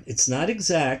Saturn. It's not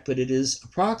exact, but it is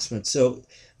approximate. So,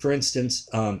 for instance,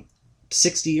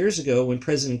 60 years ago, when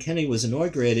President Kennedy was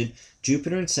inaugurated,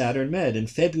 Jupiter and Saturn met in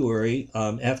February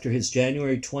after his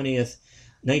January 20th,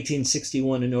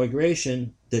 1961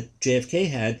 inauguration that JFK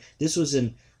had. This was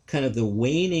in kind of the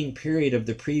waning period of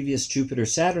the previous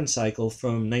Jupiter-Saturn cycle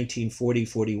from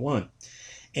 1940-41.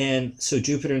 And so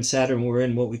Jupiter and Saturn were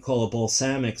in what we call a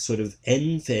balsamic sort of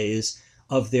end phase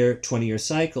of their 20-year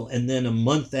cycle. And then a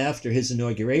month after his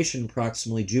inauguration,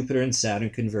 approximately, Jupiter and Saturn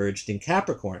converged in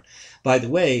Capricorn. By the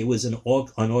way, it was on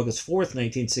August 4th,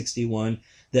 1961,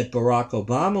 that Barack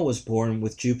Obama was born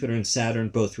with Jupiter and Saturn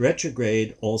both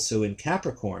retrograde, also in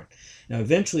Capricorn. Now,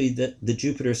 eventually, the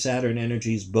Jupiter-Saturn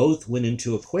energies both went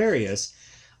into Aquarius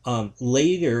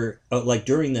later, like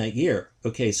during that year.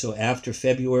 Okay, so after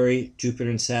February, Jupiter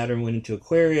and Saturn went into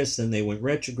Aquarius, then they went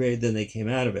retrograde, then they came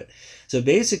out of it. So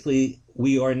basically,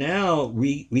 we are now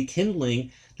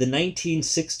rekindling the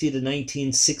 1960 to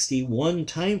 1961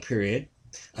 time period.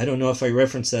 I don't know if I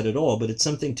reference that at all, but it's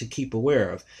something to keep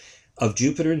aware of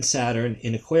Jupiter and Saturn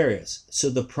in Aquarius. So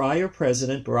the prior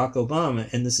president, Barack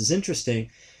Obama, and this is interesting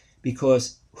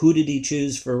because who did he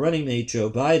choose for running mate? Joe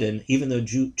Biden, even though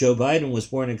Joe Biden was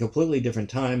born in a completely different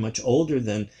time, much older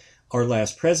than our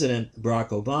last president, Barack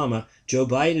Obama. Joe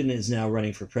Biden is now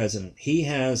running for president. He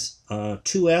has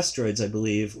 2 asteroids, I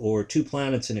believe, or 2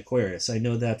 planets in Aquarius. I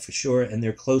know that for sure, and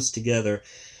they're close together.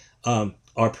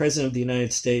 Our president of the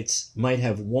United States might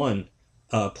have 1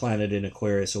 planet in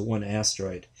Aquarius or 1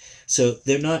 asteroid. So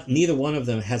neither one of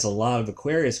them has a lot of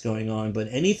Aquarius going on, but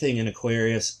anything in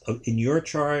Aquarius, in your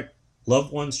chart,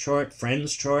 loved one's chart,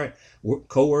 friend's chart,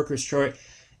 co-worker's chart,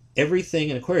 everything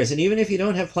in Aquarius. And even if you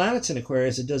don't have planets in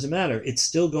Aquarius, it doesn't matter. It's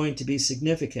still going to be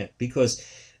significant because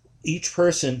each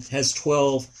person has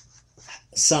 12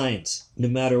 signs, no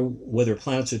matter whether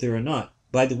planets are there or not.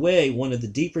 By the way, one of the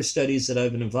deeper studies that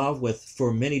I've been involved with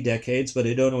for many decades, but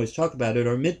I don't always talk about it,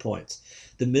 are midpoints.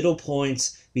 The middle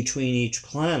points between each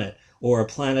planet, or a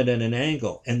planet at an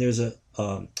angle. And there's a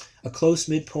close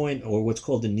midpoint, or what's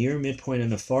called a near midpoint,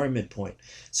 and a far midpoint.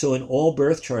 So in all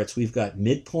birth charts, we've got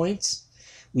midpoints.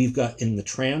 We've got in the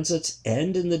transits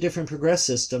and in the different progress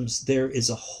systems, there is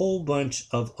a whole bunch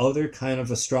of other kind of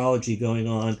astrology going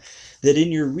on that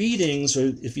in your readings,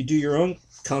 or if you do your own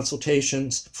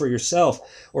consultations for yourself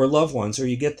or loved ones, or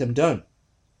you get them done.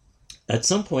 At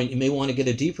some point, you may want to get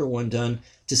a deeper one done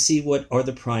to see what are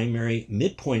the primary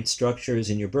midpoint structures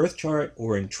in your birth chart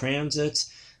or in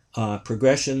transits,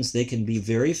 progressions. They can be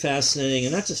very fascinating,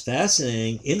 and not just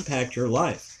fascinating, impact your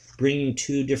life. Bringing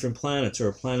two different planets or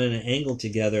a planet and an angle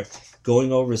together,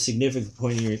 going over a significant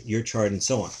point in your chart, and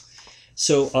so on.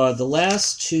 So the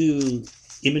last two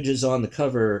images on the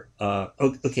cover,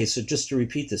 okay, so just to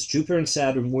repeat this, Jupiter and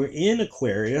Saturn were in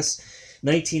Aquarius,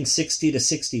 1960 to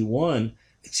 61,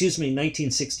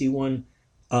 1961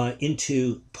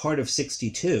 into part of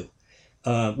 62,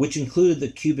 which included the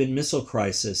Cuban Missile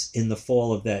Crisis in the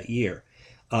fall of that year,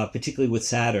 particularly with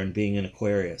Saturn being in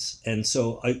Aquarius. And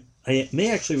so I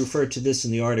may actually refer to this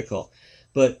in the article,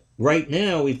 but right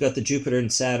now we've got the Jupiter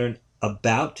and Saturn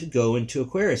about to go into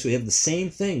Aquarius. We have the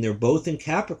same thing. They're both in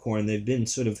Capricorn. They've been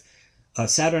sort of,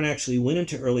 Saturn actually went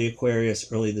into early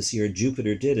Aquarius early this year.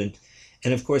 Jupiter didn't.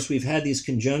 And of course, we've had these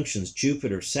conjunctions.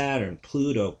 Jupiter, Saturn,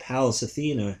 Pluto, Pallas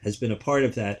Athena has been a part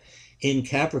of that in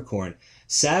Capricorn.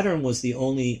 Saturn was the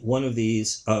only one of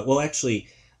these.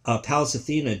 Pallas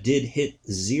Athena did hit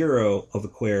 0 of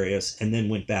Aquarius and then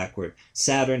went backward.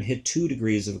 Saturn hit 2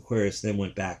 degrees of Aquarius, then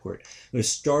went backward. We're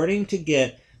starting to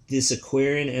get this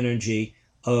Aquarian energy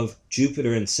of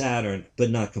Jupiter and Saturn,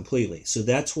 but not completely. So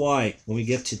that's why when we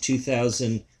get to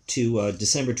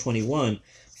December 21,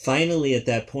 finally at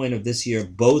that point of this year,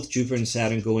 both Jupiter and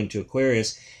Saturn go into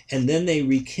Aquarius, and then they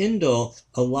rekindle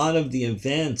a lot of the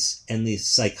events and the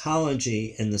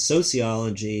psychology and the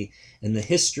sociology and the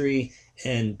history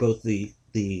and both the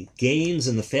gains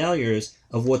and the failures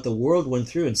of what the world went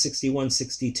through in 61,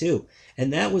 62.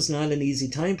 And that was not an easy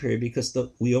time period because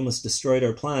we almost destroyed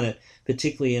our planet,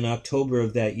 particularly in October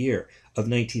of that year of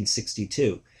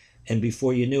 1962. And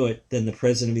before you knew it, then the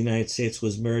President of the United States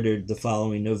was murdered the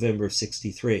following November of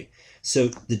 63. So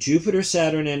the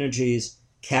Jupiter-Saturn energies,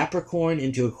 Capricorn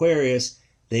into Aquarius,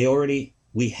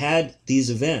 we had these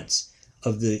events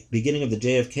of the beginning of the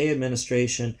JFK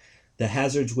administration, the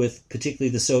hazards with particularly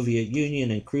the Soviet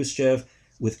Union and Khrushchev,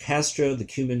 with Castro, the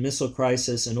Cuban Missile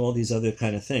Crisis, and all these other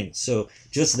kind of things. So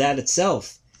just that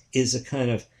itself is a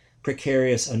kind of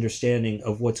precarious understanding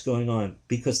of what's going on,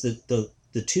 because the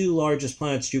two largest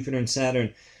planets, Jupiter and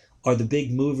Saturn, are the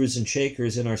big movers and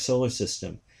shakers in our solar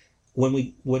system.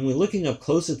 When we're looking up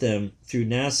close at them through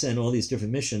NASA and all these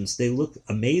different missions, they look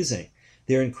amazing.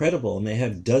 They're incredible, and they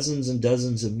have dozens and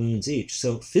dozens of moons each.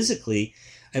 So physically,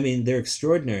 they're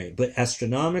extraordinary, but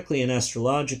astronomically and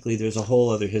astrologically, there's a whole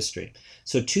other history.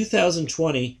 So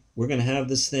 2020, we're going to have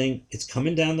this thing. It's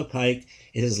coming down the pike.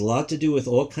 It has a lot to do with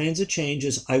all kinds of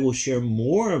changes. I will share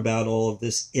more about all of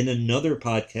this in another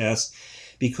podcast,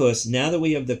 because now that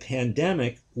we have the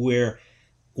pandemic, where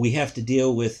we have to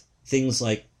deal with things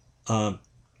like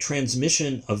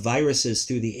transmission of viruses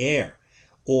through the air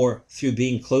or through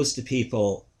being close to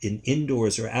people in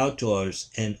indoors or outdoors,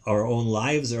 and our own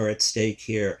lives are at stake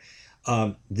here.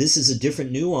 This is a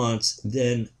different nuance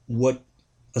than what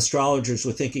astrologers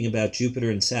were thinking about Jupiter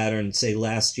and Saturn, say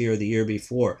last year or the year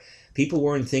before. People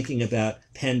weren't thinking about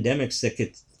pandemics that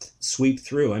could sweep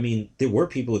through. There were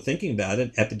people who were thinking about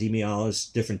it,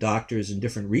 epidemiologists, different doctors and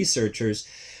different researchers,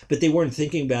 but they weren't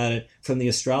thinking about it from the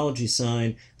astrology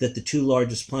sign that the two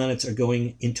largest planets are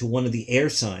going into one of the air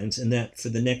signs, and that for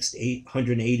the next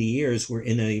 880 years we're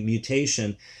in a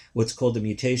mutation, what's called a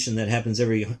mutation that happens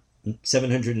every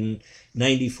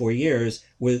 794 years,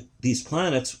 where these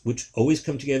planets, which always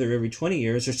come together every 20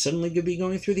 years, are suddenly going to be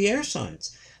going through the air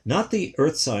signs. Not the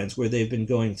earth signs, where they've been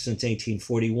going since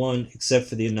 1841, except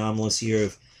for the anomalous year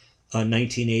of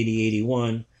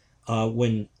 1980-81,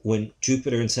 when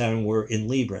Jupiter and Saturn were in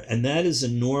Libra. And that is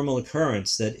a normal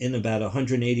occurrence, that in about a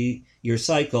 180-year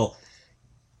cycle,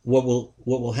 what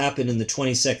will happen in the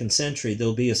 22nd century,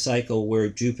 there'll be a cycle where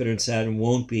Jupiter and Saturn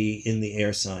won't be in the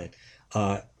air sign.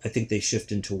 I think they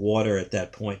shift into water at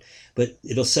that point. But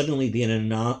it'll suddenly be an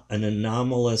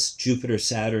anomalous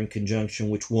Jupiter-Saturn conjunction,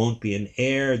 which won't be in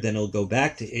air, then it'll go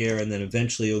back to air, and then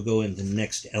eventually it'll go into the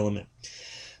next element.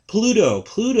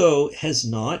 Pluto has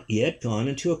not yet gone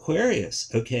into Aquarius.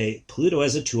 Okay, Pluto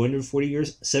has a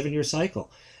 247-year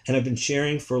cycle. And I've been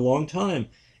sharing for a long time,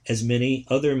 as many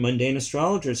other mundane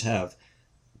astrologers have.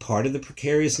 Part of the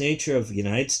precarious nature of the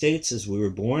United States is we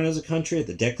were born as a country at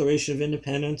the Declaration of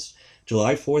Independence,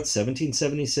 July 4th,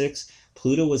 1776.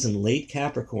 Pluto was in late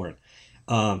Capricorn.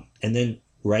 And then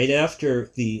right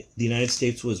after the United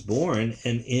States was born,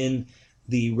 and in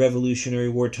the Revolutionary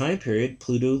War time period,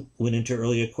 Pluto went into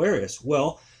early Aquarius.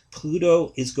 Well,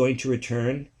 Pluto is going to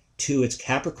return to its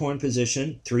Capricorn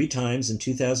position 3 times in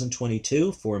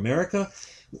 2022 for America,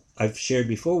 I've shared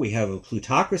before, we have a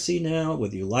plutocracy now,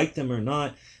 whether you like them or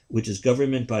not, which is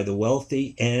government by the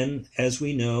wealthy. And as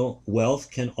we know,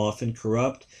 wealth can often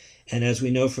corrupt. And as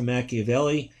we know from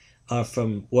Machiavelli,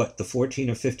 from the 14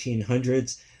 or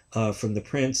 1500s, from the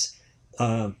Prince,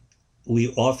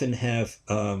 we often have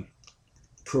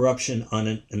corruption on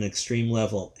an extreme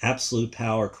level. Absolute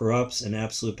power corrupts, and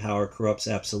absolute power corrupts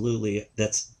absolutely.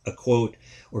 That's a quote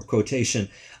or quotation.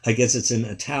 I guess it's in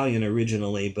Italian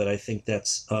originally, but I think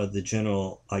that's the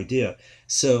general idea.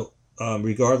 So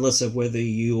regardless of whether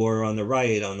you are on the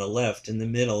right, on the left, in the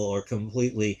middle, or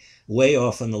completely way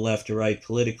off on the left or right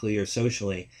politically or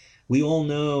socially, we all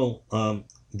know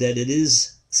that it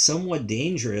is somewhat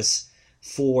dangerous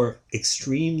for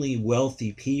extremely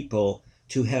wealthy people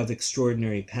to have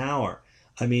extraordinary power.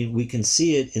 I mean, we can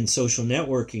see it in social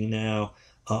networking now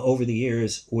over the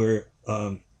years, where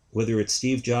whether it's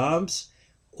Steve Jobs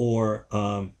or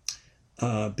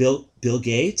Bill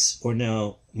Gates, or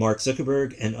now Mark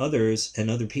Zuckerberg and others and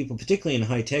other people, particularly in the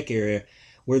high-tech area,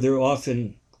 where they're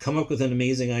often come up with an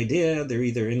amazing idea. They're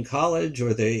either in college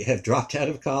or they have dropped out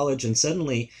of college, and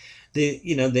suddenly they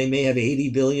may have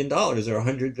 $80 billion or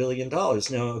 $100 billion.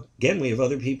 Now, again, we have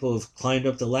other people who've climbed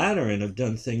up the ladder and have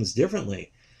done things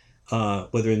differently,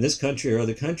 whether in this country or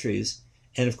other countries.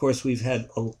 And of course, we've had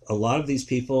a lot of these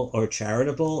people are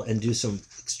charitable and do some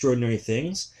extraordinary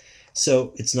things.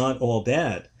 So it's not all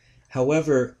bad.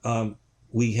 However,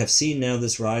 we have seen now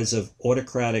this rise of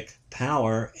autocratic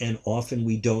power, and often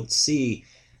we don't see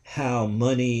how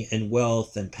money and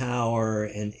wealth and power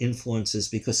and influences,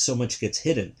 because so much gets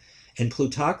hidden. And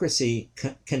plutocracy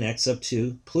connects up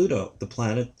to Pluto, the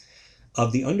planet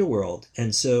of the underworld.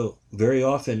 And so very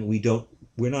often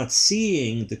we're not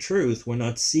seeing the truth. We're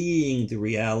not seeing the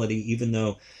reality, even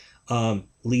though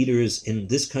leaders in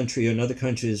this country or in other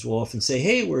countries will often say,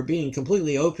 hey, we're being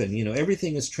completely open.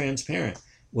 Everything is transparent.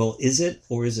 Well, is it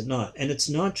or is it not? And it's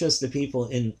not just the people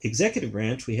in executive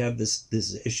branch. We have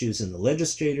these issues in the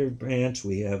legislative branch.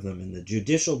 We have them in the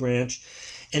judicial branch.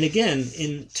 And again,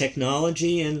 in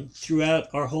technology and throughout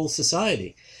our whole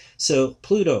society. So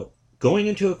Pluto going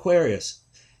into Aquarius,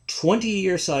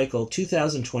 20-year cycle,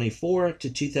 2024 to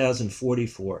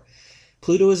 2044.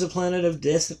 Pluto is a planet of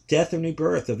death and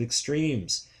rebirth, of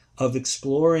extremes, of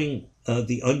exploring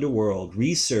the underworld,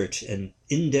 research and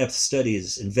in-depth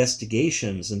studies,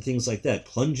 investigations, and things like that,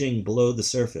 plunging below the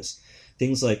surface.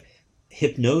 Things like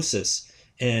hypnosis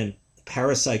and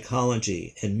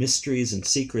parapsychology and mysteries and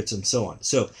secrets and so on.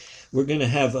 So we're going to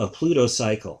have a Pluto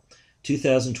cycle,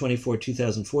 2024,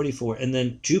 2044, and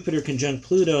then Jupiter conjunct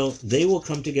Pluto, they will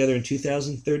come together in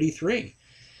 2033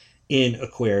 in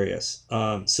Aquarius.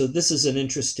 So this is an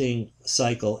interesting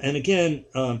cycle. And again,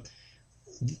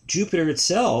 Jupiter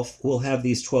itself will have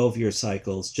these 12-year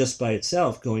cycles just by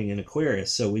itself going in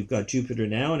Aquarius. So we've got Jupiter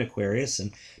now in Aquarius,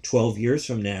 and 12 years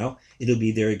from now, it'll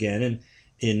be there again. And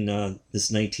in in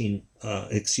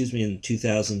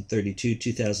 2032,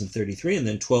 2033, and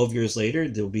then 12 years later,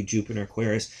 there'll be Jupiter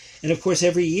Aquarius. And of course,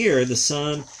 every year, the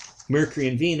Sun, Mercury,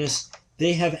 and Venus,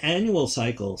 they have annual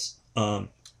cycles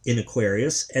in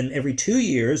Aquarius, and every 2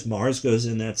 years, Mars goes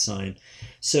in that sign.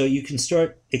 So you can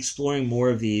start exploring more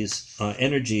of these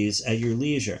energies at your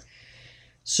leisure.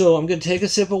 So I'm going to take a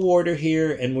sip of water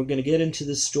here, and we're going to get into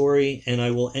this story, and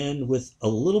I will end with a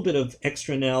little bit of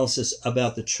extra analysis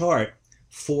about the chart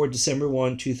for December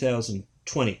 1,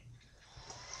 2020.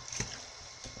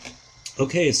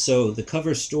 Okay, so the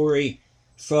cover story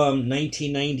from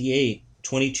 1998,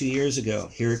 22 years ago.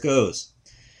 Here it goes.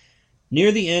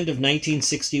 Near the end of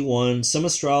 1961, some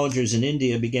astrologers in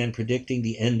India began predicting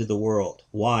the end of the world.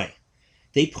 Why?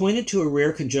 They pointed to a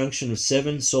rare conjunction of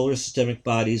 7 solar systemic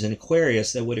bodies in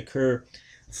Aquarius that would occur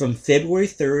from February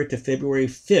 3rd to February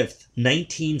 5th,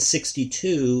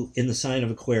 1962, in the sign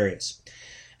of Aquarius.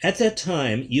 At that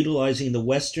time, utilizing the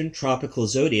Western tropical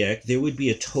zodiac, there would be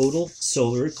a total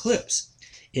solar eclipse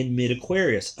in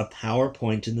mid-Aquarius, a power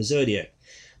point in the zodiac.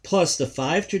 Plus, the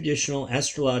 5 traditional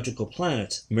astrological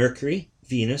planets, Mercury,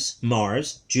 Venus,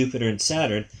 Mars, Jupiter, and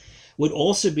Saturn, would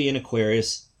also be in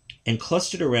Aquarius and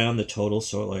clustered around the total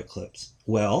solar eclipse.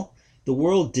 Well, the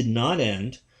world did not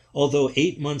end, although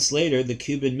 8 months later, the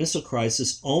Cuban Missile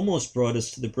Crisis almost brought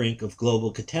us to the brink of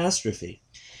global catastrophe.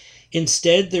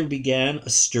 Instead, there began a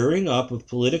stirring up of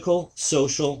political,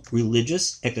 social,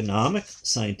 religious, economic,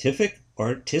 scientific,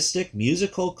 artistic,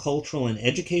 musical, cultural, and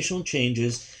educational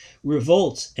changes,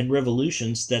 revolts, and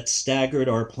revolutions that staggered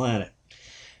our planet.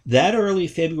 That early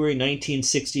February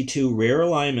 1962 rare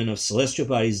alignment of celestial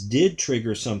bodies did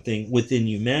trigger something within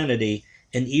humanity,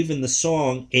 and even the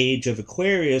song Age of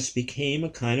Aquarius became a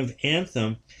kind of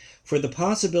anthem for the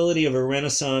possibility of a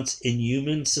renaissance in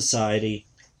human society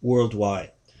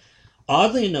worldwide.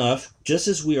 Oddly enough, just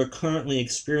as we are currently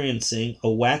experiencing a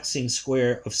waxing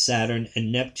square of Saturn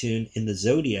and Neptune in the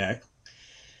zodiac,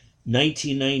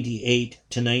 1998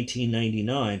 to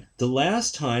 1999, the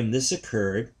last time this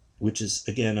occurred, which is,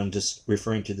 again, I'm just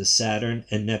referring to the Saturn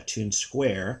and Neptune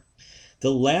square,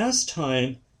 the last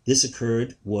time this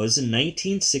occurred was in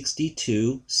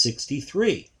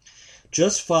 1962-63,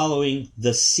 just following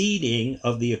the seeding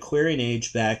of the Aquarian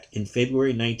Age back in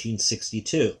February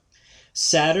 1962.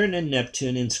 Saturn and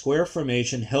Neptune in square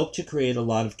formation help to create a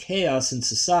lot of chaos in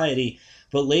society,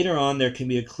 but later on there can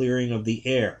be a clearing of the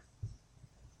air.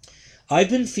 I've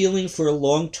been feeling for a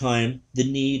long time the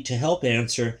need to help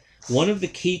answer one of the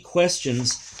key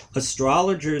questions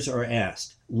astrologers are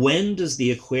asked. When does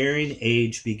the Aquarian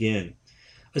Age begin?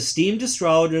 Esteemed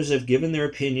astrologers have given their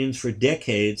opinions for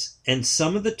decades, and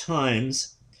some of the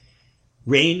times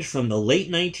range from the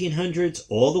late 1900s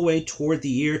all the way toward the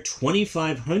year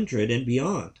 2500 and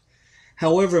beyond.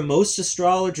 However, most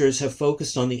astrologers have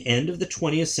focused on the end of the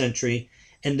 20th century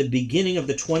and the beginning of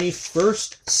the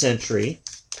 21st century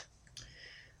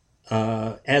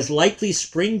as likely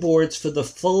springboards for the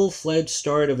full-fledged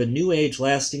start of a new age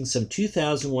lasting some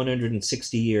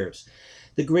 2,160 years.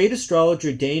 The great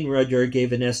astrologer Dane Rudhyar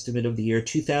gave an estimate of the year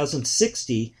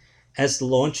 2060 as the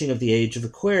launching of the age of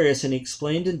Aquarius, and he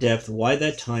explained in depth why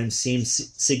that time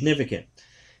seems significant.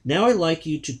 Now I'd like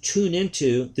you to tune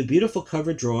into the beautiful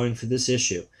cover drawing for this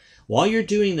issue. While you're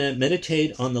doing that,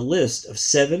 meditate on the list of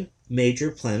 7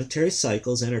 major planetary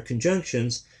cycles and their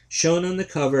conjunctions shown on the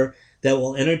cover that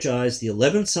will energize the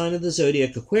 11th sign of the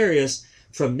zodiac, Aquarius,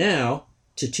 from now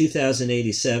to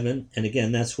 2087. And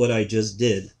again, that's what I just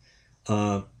did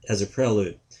as a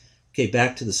prelude. Okay,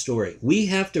 back to the story. We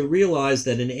have to realize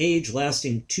that an age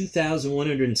lasting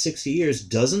 2,160 years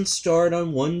doesn't start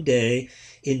on one day,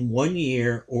 in 1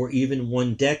 year, or even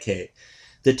 1 decade.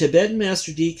 The Tibetan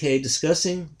Master DK,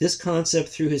 discussing this concept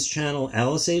through his channel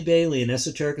Alice A. Bailey in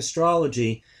Esoteric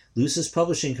Astrology, Lucis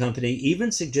Publishing Company,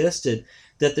 even suggested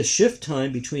that the shift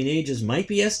time between ages might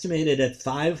be estimated at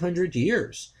 500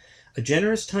 years, a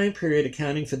generous time period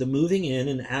accounting for the moving in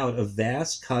and out of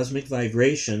vast cosmic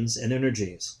vibrations and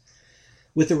energies.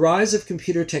 With the rise of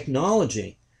computer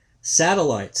technology,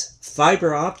 satellites,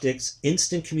 fiber optics,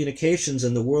 instant communications,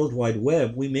 and the World Wide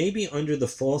Web, we may be under the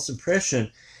false impression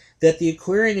that the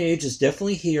Aquarian Age is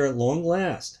definitely here at long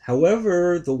last.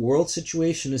 However, the world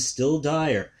situation is still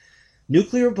dire.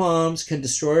 Nuclear bombs can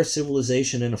destroy our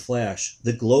civilization in a flash.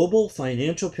 The global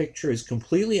financial picture is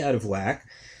completely out of whack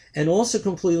and also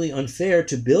completely unfair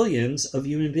to billions of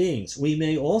human beings. We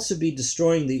may also be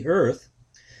destroying the Earth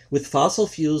with fossil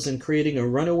fuels and creating a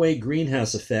runaway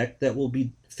greenhouse effect that will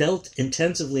be felt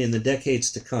intensively in the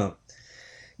decades to come.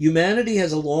 Humanity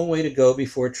has a long way to go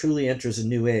before it truly enters a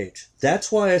new age.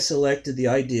 That's why I selected the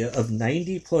idea of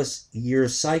 90-plus year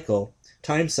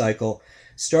time cycle,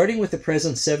 starting with the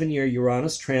present 7-year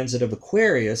Uranus transit of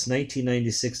Aquarius,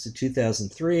 1996 to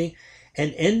 2003,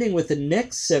 and ending with the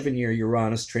next 7-year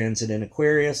Uranus transit in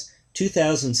Aquarius,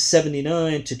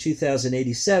 2079 to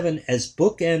 2087, as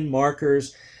bookend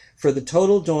markers for the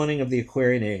total dawning of the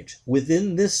Aquarian Age.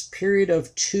 Within this period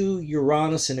of 2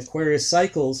 Uranus and Aquarius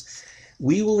cycles,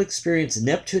 we will experience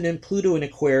Neptune and Pluto in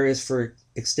Aquarius for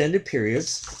extended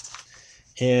periods.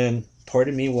 And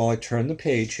pardon me while I turn the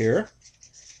page here.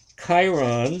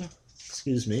 Chiron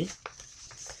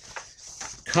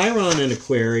in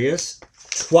Aquarius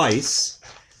twice,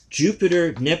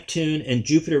 Jupiter, Neptune, and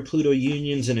Jupiter-Pluto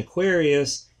unions in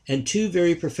Aquarius, and 2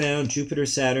 very profound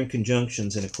Jupiter-Saturn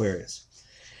conjunctions in Aquarius.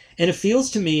 And it feels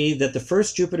to me that the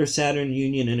first Jupiter-Saturn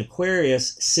union in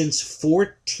Aquarius since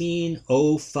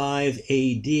 1405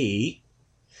 AD,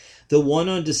 the one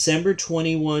on December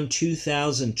 21,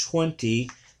 2020,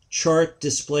 chart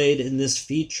displayed in this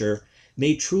feature,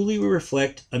 may truly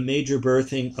reflect a major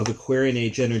birthing of Aquarian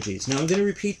Age energies. Now I'm going to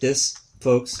repeat this,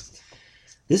 folks.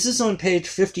 This is on page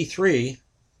 53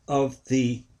 of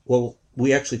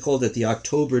we actually called it the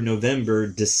October, November,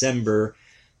 December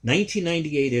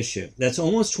 1998 issue. That's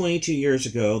almost 22 years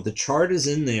ago. The chart is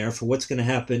in there for what's going to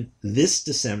happen this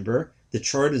December. The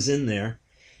chart is in there.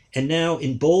 And now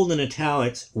in bold and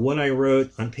italics, what I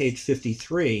wrote on page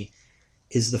 53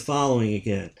 is the following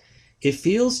again. It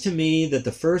feels to me that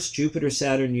the first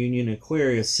Jupiter-Saturn union in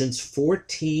Aquarius since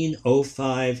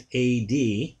 1405 AD,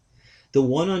 the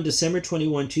one on December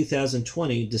 21,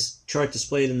 2020, chart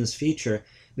displayed in this feature,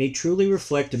 may truly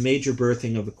reflect a major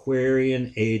birthing of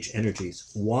Aquarian Age energies.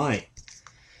 Why?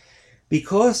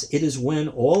 Because it is when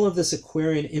all of this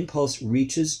Aquarian impulse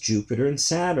reaches Jupiter and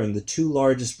Saturn, the 2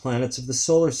 largest planets of the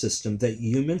solar system, that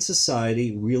human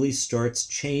society really starts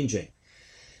changing.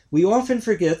 We often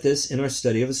forget this in our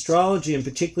study of astrology, and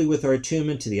particularly with our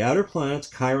attunement to the outer planets,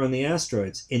 Chiron, the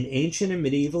asteroids. In ancient and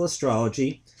medieval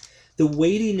astrology, the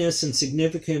weightiness and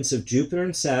significance of Jupiter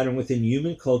and Saturn within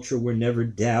human culture were never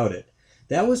doubted.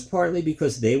 That was partly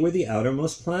because they were the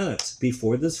outermost planets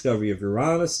before the discovery of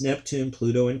Uranus, Neptune,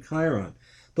 Pluto, and Chiron.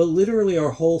 But literally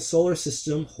our whole solar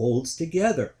system holds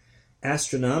together,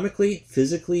 astronomically,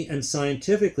 physically, and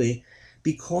scientifically,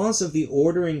 because of the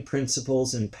ordering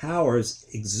principles and powers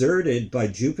exerted by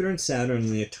Jupiter and Saturn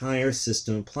in the entire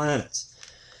system of planets.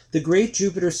 The great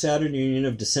Jupiter-Saturn union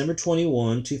of December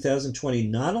 21, 2020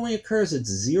 not only occurs at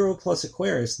 0 plus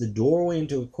Aquarius, the doorway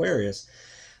into Aquarius,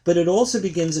 but it also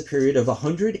begins a period of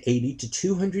 180 to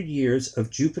 200 years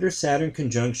of Jupiter-Saturn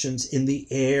conjunctions in the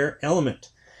air element.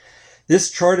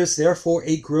 This chart is therefore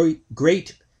a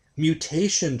great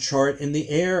mutation chart in the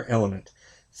air element.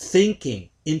 Thinking,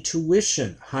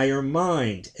 intuition, higher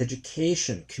mind,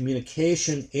 education,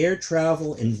 communication, air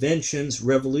travel, inventions,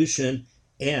 revolution,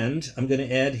 and I'm going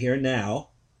to add here now,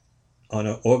 on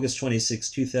August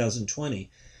 26,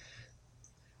 2020,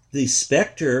 the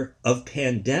specter of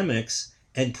pandemics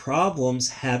and problems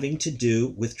having to do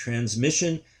with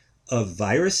transmission of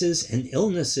viruses and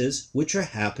illnesses which are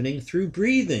happening through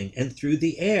breathing and through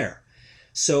the air.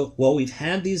 So while we've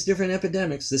had these different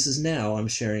epidemics, this is now I'm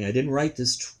sharing. I didn't write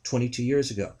this 22 years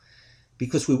ago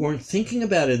because we weren't thinking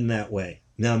about it in that way.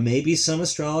 Now, maybe some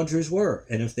astrologers were,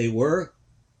 and if they were,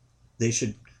 they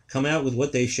should come out with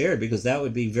what they shared, because that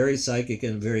would be very psychic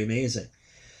and very amazing.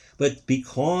 But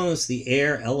because the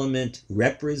air element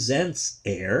represents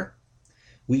air,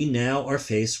 we now are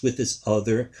faced with this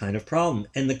other kind of problem.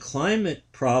 And the climate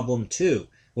problem too,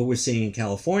 what we're seeing in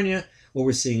California, what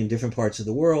we're seeing in different parts of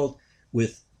the world,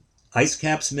 with ice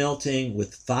caps melting,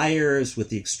 with fires, with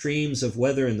the extremes of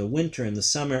weather in the winter and the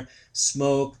summer,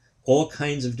 smoke, all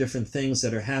kinds of different things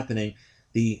that are happening.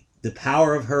 The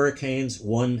power of hurricanes,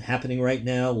 one happening right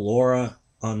now, Laura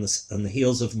on the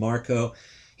heels of Marco,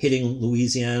 hitting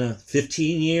Louisiana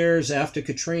 15 years after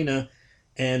Katrina.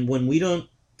 And when we don't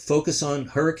focus on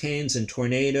hurricanes and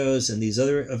tornadoes and these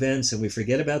other events, and we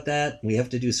forget about that, we have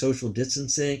to do social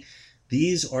distancing.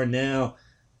 These are now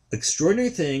extraordinary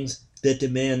things that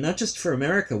demand, not just for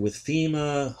America, with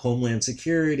FEMA, Homeland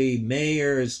Security,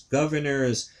 mayors,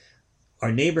 governors,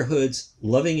 our neighborhoods,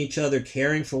 loving each other,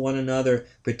 caring for one another,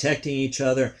 protecting each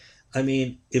other. I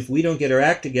mean, if we don't get our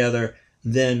act together,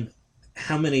 then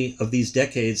how many of these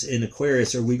decades in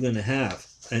Aquarius are we going to have?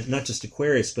 And not just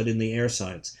Aquarius, but in the air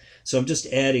signs. So I'm just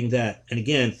adding that. And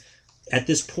again, at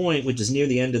this point, which is near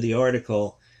the end of the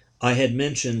article, I had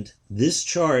mentioned this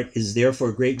chart is therefore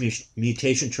a great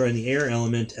mutation chart in the air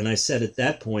element. And I said at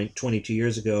that point, 22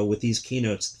 years ago, with these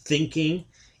keynotes, thinking,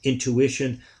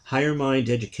 intuition, higher mind,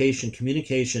 education,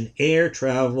 communication, air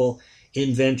travel,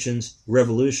 inventions,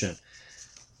 revolution.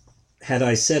 Had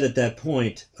I said at that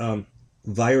point,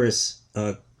 virus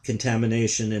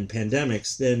contamination and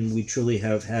pandemics, then we truly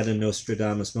have had a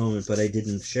Nostradamus moment, but I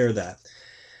didn't share that.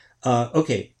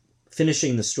 Okay.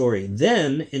 Finishing the story.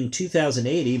 Then, in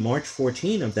 2080, March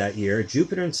 14 of that year,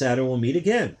 Jupiter and Saturn will meet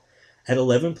again at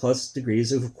 11 plus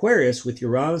degrees of Aquarius, with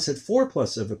Uranus at 4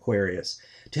 plus of Aquarius.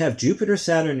 To have Jupiter,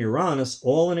 Saturn, Uranus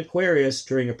all in Aquarius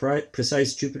during a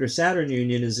precise Jupiter-Saturn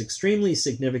union is extremely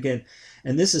significant,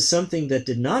 and this is something that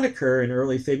did not occur in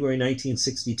early February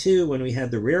 1962 when we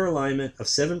had the rare alignment of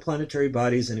 7 planetary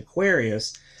bodies in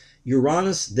Aquarius.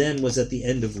 Uranus then was at the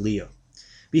end of Leo.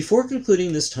 Before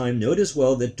concluding this time, note as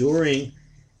well that during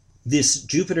this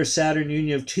Jupiter-Saturn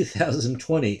union of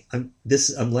 2020,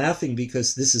 I'm laughing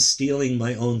because this is stealing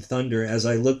my own thunder as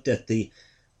I looked at the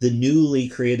newly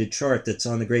created chart that's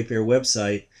on the Great Bear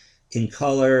website in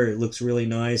color. It looks really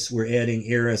nice. We're adding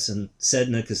Eris and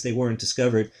Sedna because they weren't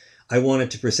discovered. I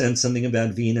wanted to present something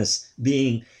about Venus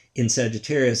being in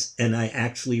Sagittarius, and I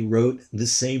actually wrote the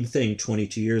same thing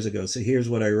 22 years ago. So here's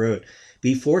what I wrote.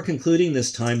 Before concluding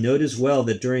this time, note as well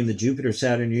that during the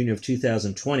Jupiter-Saturn union of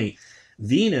 2020,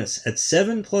 Venus at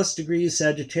 7 plus degrees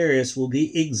Sagittarius will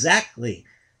be exactly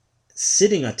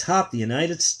sitting atop the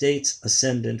United States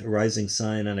ascendant rising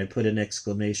sign, and I put an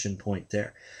exclamation point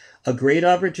there. A great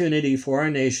opportunity for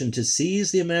our nation to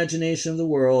seize the imagination of the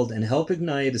world and help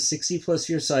ignite a 60-plus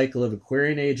year cycle of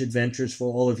Aquarian Age adventures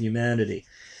for all of humanity.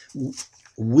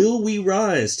 Will we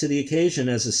rise to the occasion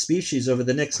as a species over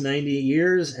the next 90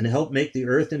 years and help make the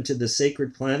Earth into the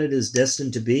sacred planet it is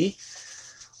destined to be?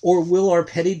 Or will our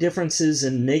petty differences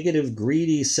and negative,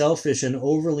 greedy, selfish, and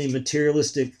overly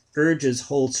materialistic urges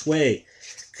hold sway,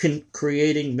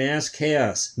 creating mass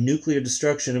chaos, nuclear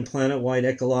destruction, and planet-wide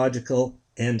ecological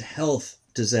and health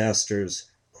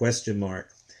disasters? ?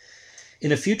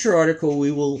 In a future article,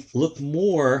 we will look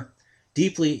more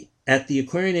deeply at the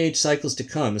Aquarian age cycles to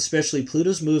come, especially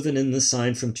Pluto's movement in this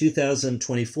sign from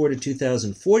 2024 to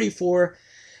 2044.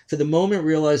 For the moment,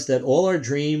 realize that all our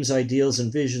dreams, ideals,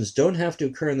 and visions don't have to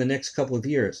occur in the next couple of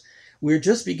years. We're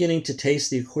just beginning to taste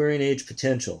the Aquarian age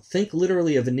potential. Think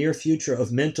literally of a near future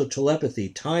of mental telepathy,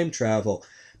 time travel,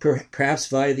 perhaps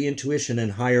via the intuition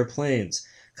and higher planes,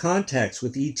 contacts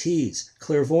with ETs,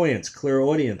 clairvoyance,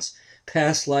 clairaudience,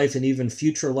 past life and even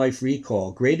future life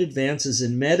recall, great advances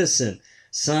in medicine,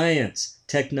 science,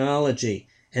 technology,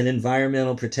 and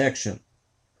environmental protection.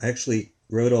 I actually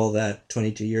wrote all that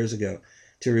 22 years ago.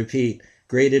 To repeat,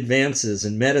 great advances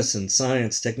in medicine,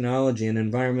 science, technology, and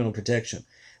environmental protection.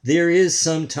 There is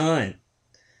some time,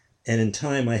 and in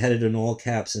time I had it in all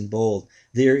caps in bold,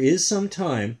 there is some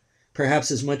time,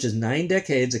 perhaps as much as 9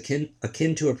 decades,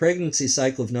 akin to a pregnancy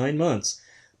cycle of 9 months,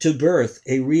 to birth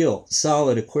a real,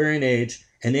 solid Aquarian age,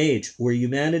 an age where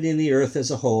humanity and the earth as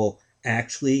a whole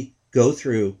actually go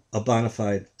through a bona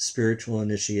fide spiritual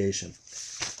initiation.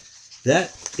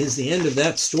 That is the end of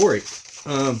that story.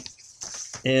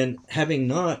 And having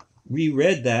not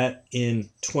reread that in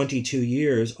 22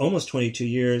 years, almost 22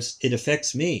 years, it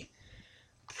affects me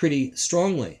pretty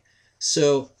strongly.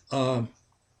 So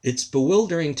it's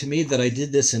bewildering to me that I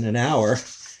did this in an hour,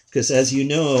 because as you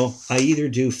know, I either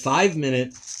do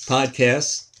 5-minute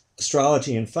podcasts,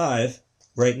 Astrology in 5,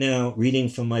 right now reading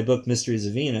from my book, Mysteries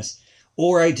of Venus,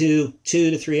 or I do 2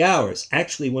 to 3 hours.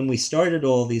 Actually, when we started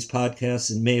all these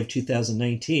podcasts in May of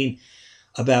 2019,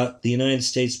 about the United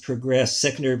States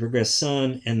secondary progressed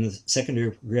Sun and the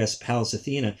secondary progressed Pallas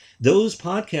Athena, those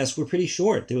podcasts were pretty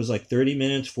short. There was like 30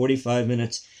 minutes, 45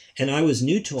 minutes, and I was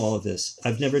new to all of this.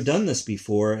 I've never done this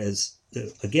before, as,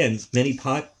 again, many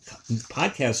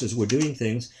podcasters were doing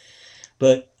things,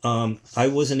 but I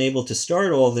wasn't able to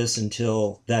start all this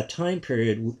until that time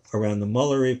period around the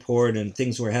Mueller report and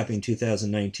things were happening in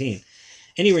 2019. At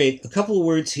any rate, a couple of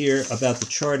words here about the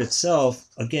chart itself.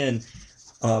 Again,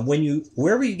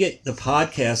 wherever you get the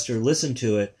podcast or listen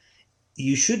to it,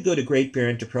 you should go to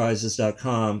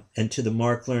GreatBearEnterprises.com and to the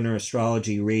Mark Lerner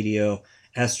Astrology Radio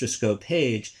Astroscope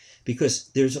page, because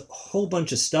there's a whole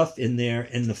bunch of stuff in there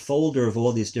in the folder of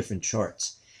all these different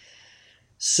charts.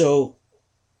 So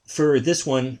for this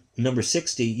one, number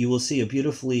 60, you will see a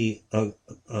beautifully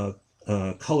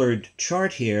colored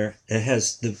chart here. It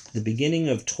has the beginning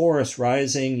of Taurus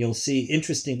rising. You'll see,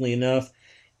 interestingly enough,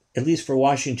 at least for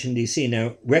Washington, D.C.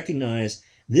 Now, recognize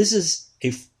this is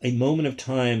a moment of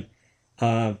time.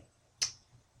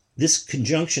 This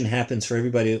conjunction happens for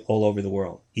everybody all over the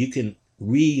world. You can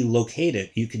relocate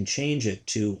it. You can change it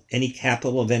to any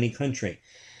capital of any country.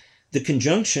 The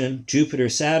conjunction,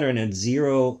 Jupiter-Saturn at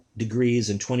 0 degrees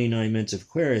and 29 minutes of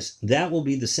Aquarius, that will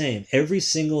be the same. Every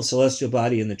single celestial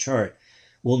body in the chart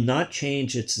will not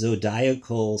change its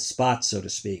zodiacal spot, so to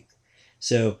speak.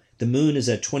 So the moon is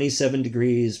at 27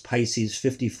 degrees, Pisces,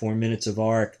 54 minutes of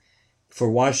arc for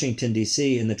Washington,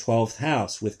 D.C. in the 12th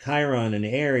house with Chiron and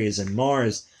Aries and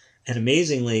Mars. And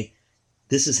amazingly,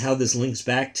 this is how this links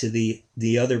back to the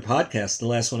other podcast, the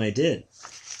last one I did.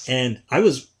 And I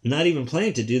was not even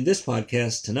planning to do this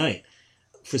podcast tonight.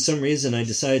 For some reason, I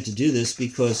decided to do this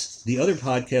because the other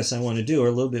podcasts I want to do are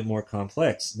a little bit more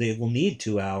complex. They will need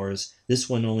 2 hours. This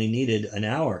one only needed an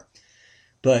hour.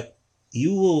 But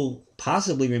you will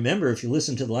possibly remember, if you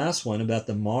listen to the last one, about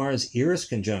the Mars-Eris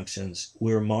conjunctions,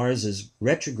 where Mars is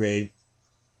retrograde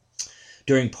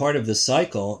during part of the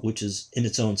cycle, which is in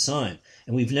its own sign.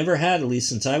 And we've never had, at least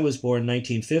since I was born in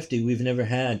 1950, we've never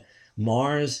had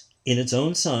Mars in its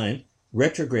own sign,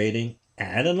 retrograding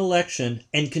at an election,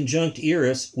 and conjunct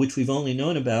Eris, which we've only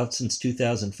known about since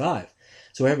 2005.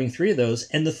 So we're having 3 of those,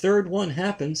 and the third one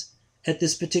happens at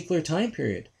this particular time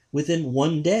period, within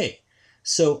 1 day.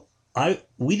 So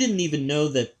we didn't even know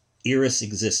that Eris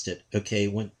existed, okay,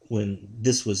 when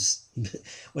this was,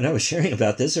 when I was sharing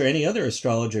about this, or any other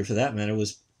astrologer for that matter,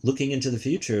 was looking into the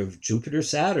future of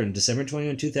Jupiter-Saturn, December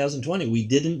 21, 2020. We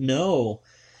didn't know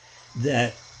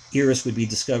that Eris would be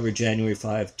discovered January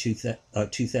 5,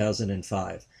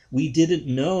 2005. We didn't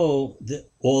know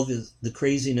all the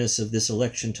craziness of this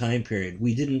election time period.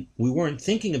 We weren't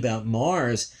thinking about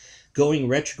Mars going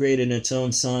retrograde in its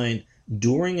own sign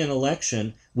during an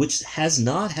election, which has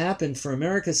not happened for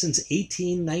America since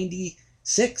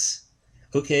 1896.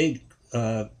 Okay,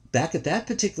 back at that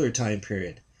particular time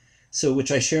period. So,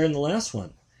 which I share in the last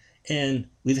one. And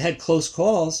we've had close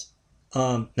calls,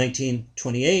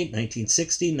 1928,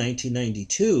 1960,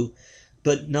 1992,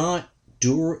 but not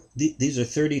these are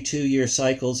 32-year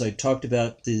cycles. I talked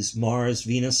about these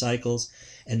Mars-Venus cycles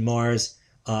and Mars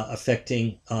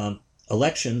affecting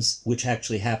elections, which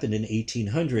actually happened in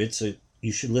 1800. So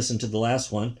you should listen to the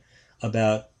last one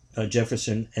about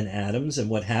Jefferson and Adams and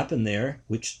what happened there,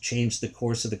 which changed the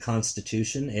course of the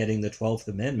Constitution, adding the 12th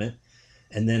Amendment.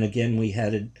 And then again, we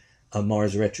had a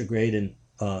Mars retrograde in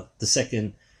the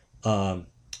second of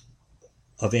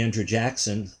Andrew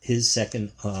Jackson, his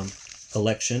second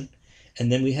election.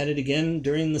 And then we had it again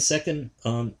during the second,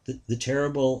 the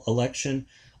terrible election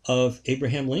of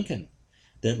Abraham Lincoln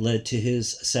that led to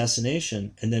his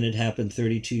assassination. And then it happened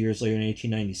 32 years later in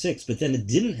 1896. But then it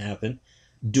didn't happen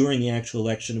during the actual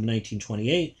election of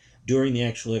 1928, during the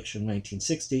actual election of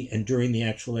 1960, and during the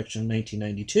actual election of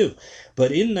 1992.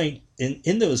 But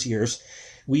in those years,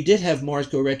 we did have Mars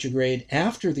go retrograde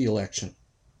after the election.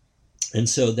 And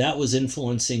so that was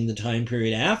influencing the time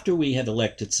period after we had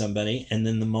elected somebody, and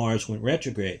then the Mars went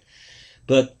retrograde.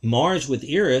 But Mars with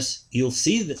Eris, you'll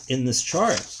see that in this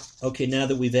chart, okay, now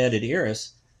that we've added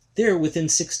Eris, they're within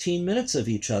 16 minutes of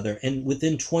each other, and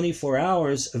within 24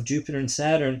 hours of Jupiter and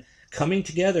Saturn coming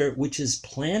together, which is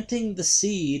planting the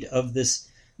seed of this,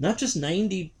 not just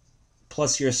 90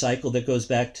 plus year cycle that goes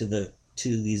back to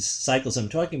these cycles I'm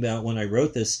talking about when I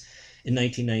wrote this in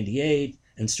 1998,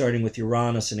 and starting with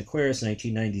Uranus and Aquarius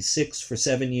 1996 for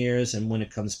 7 years, and when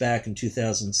it comes back in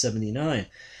 2079.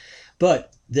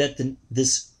 But that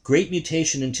this great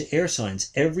mutation into air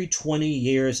signs every 20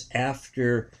 years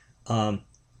after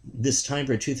this time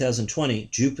period, 2020,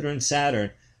 Jupiter and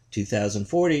Saturn,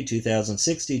 2040,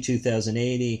 2060,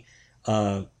 2080,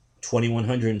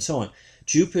 2100, and so on.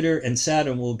 Jupiter and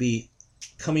Saturn will be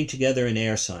coming together in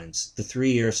air signs, the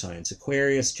 3 air signs,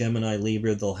 Aquarius, Gemini,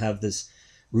 Libra. They'll have this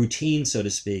routine, so to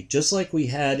speak, just like we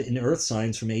had in Earth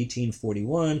signs from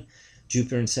 1841,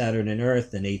 Jupiter and Saturn in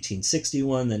Earth, then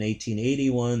 1861, then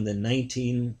 1881, then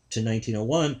 19 to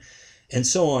 1901, and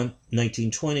so on,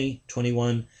 1920,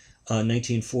 21,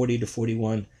 1940 to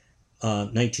 41,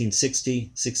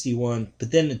 1960, 61.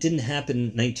 But then it didn't happen in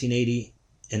 1980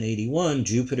 and 81.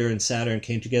 Jupiter and Saturn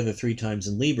came together 3 times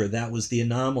in Libra. That was the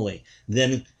anomaly.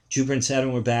 Then Jupiter and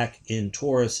Saturn were back in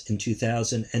Taurus in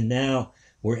 2000, and now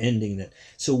we're ending that.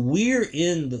 So we're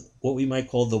in what we might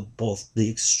call the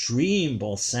extreme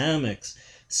balsamic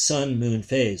sun-moon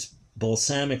phase.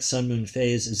 Balsamic sun-moon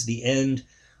phase is the end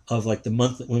of like the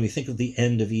month, when we think of the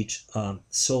end of each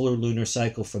solar lunar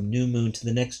cycle from new moon to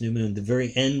the next new moon, the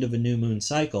very end of a new moon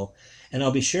cycle. And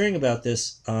I'll be sharing about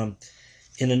this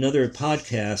in another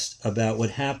podcast about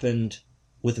what happened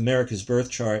with America's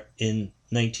birth chart in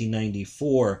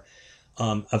 1994.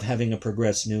 Of having a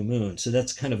progressed new moon. So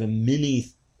that's kind of a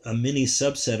mini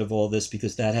subset of all this,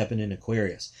 because that happened in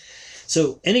Aquarius.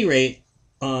 So at any rate,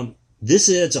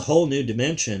 this adds a whole new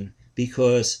dimension,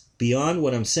 because beyond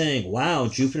what I'm saying, wow,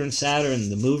 Jupiter and Saturn,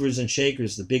 the movers and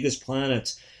shakers, the biggest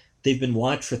planets, they've been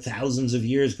watched for thousands of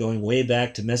years, going way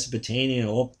back to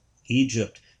Mesopotamia,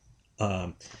 Egypt,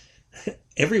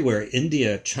 everywhere,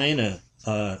 India, China,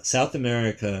 South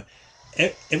America,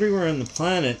 everywhere on the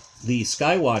planet. The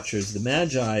sky watchers, the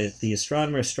magi, the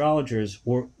astrologers,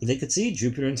 they could see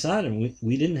Jupiter and Saturn.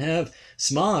 We didn't have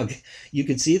smog. You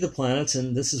could see the planets,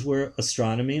 and this is where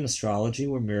astronomy and astrology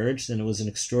were merged, and it was an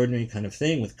extraordinary kind of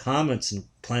thing with comets and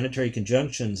planetary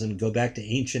conjunctions, and go back to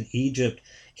ancient Egypt,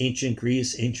 ancient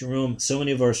Greece, ancient Rome. So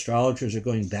many of our astrologers are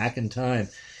going back in time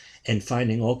and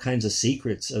finding all kinds of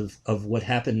secrets of what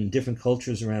happened in different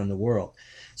cultures around the world.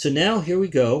 So now here we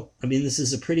go. I mean, this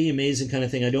is a pretty amazing kind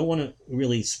of thing. I don't want to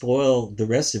really spoil the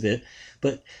rest of it,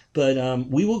 but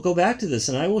we will go back to this,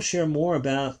 and I will share more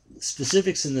about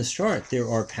specifics in this chart. There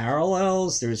are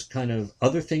parallels. There's kind of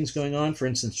other things going on. For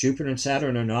instance, Jupiter and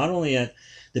Saturn are not only at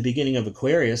the beginning of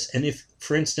Aquarius, and if,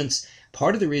 for instance,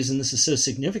 part of the reason this is so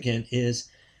significant is,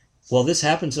 well, this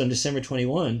happens on December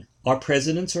 21. Our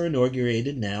presidents are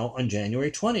inaugurated now on January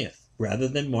 20th rather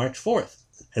than March 4th.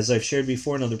 As I've shared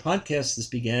before in other podcasts, this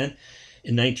began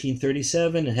in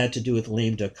 1937. It had to do with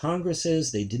lame duck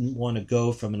congresses. They didn't want to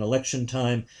go from an election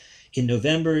time in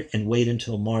November and wait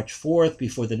until March 4th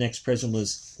before the next president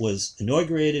was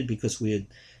inaugurated, because we had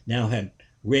now had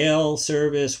rail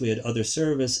service, we had other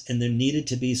service, and there needed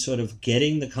to be sort of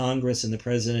getting the Congress and the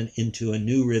president into a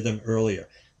new rhythm earlier.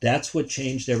 That's what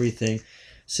changed everything.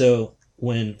 So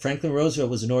when Franklin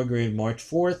Roosevelt was inaugurated March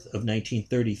 4th of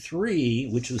 1933,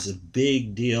 which was a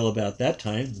big deal about that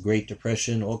time, the Great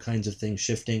Depression, all kinds of things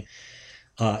shifting.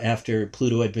 After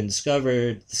Pluto had been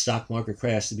discovered, the stock market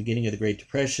crashed at the beginning of the Great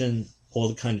Depression, all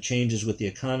the kind of changes with the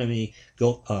economy,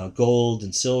 gold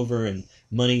and silver and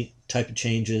money type of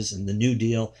changes, and the New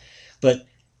Deal. But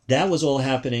that was all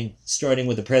happening starting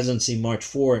with the presidency March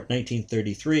 4,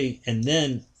 1933, and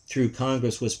then through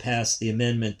Congress was passed the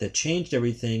amendment that changed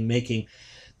everything, making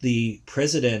the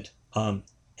president and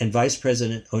vice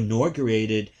president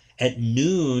inaugurated at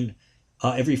noon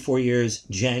every 4 years,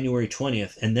 January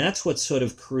 20th. And that's what sort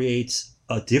of creates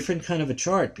a different kind of a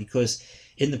chart, because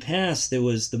in the past there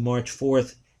was the March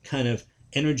 4th kind of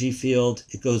energy field.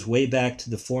 It goes way back to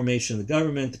the formation of the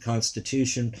government, the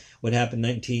Constitution, what happened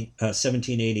in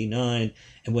 1789,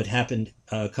 and what happened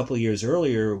a couple of years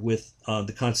earlier with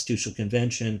the Constitutional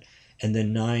Convention, and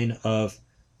then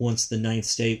once the ninth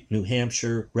state, New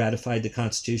Hampshire, ratified the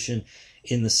Constitution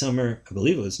in the summer. I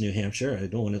believe it was New Hampshire. I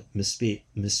don't want to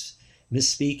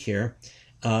misspeak here.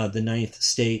 The ninth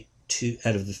state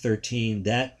out of the 13,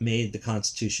 that made the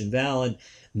Constitution valid.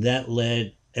 That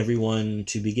led everyone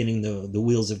to beginning the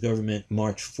wheels of government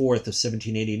March 4th of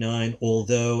 1789,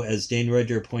 although, as Dane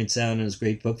Rudhyar points out in his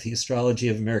great book, The Astrology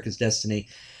of America's Destiny,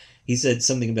 he said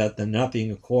something about them not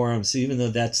being a quorum. So even though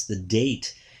that's the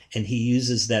date, and he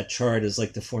uses that chart as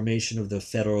like the formation of the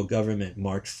federal government,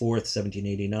 March 4th,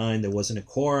 1789, there wasn't a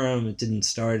quorum. It didn't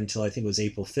start until I think it was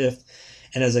April 5th.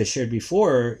 And as I shared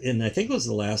before, and I think it was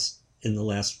the last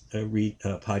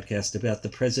podcast about the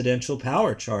presidential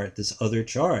power chart, this other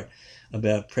chart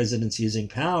about presidents using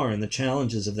power and the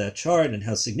challenges of that chart and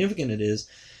how significant it is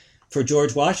for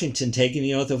George Washington taking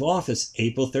the oath of office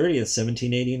April 30th,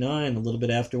 1789, a little bit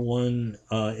after 1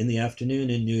 in the afternoon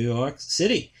in New York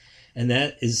City. And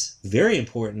that is very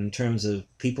important in terms of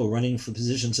people running for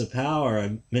positions of power.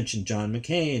 I mentioned John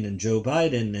McCain and Joe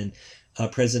Biden and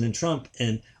President Trump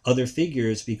and other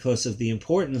figures because of the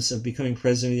importance of becoming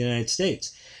president of the United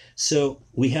States. So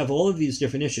we have all of these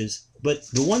different issues. But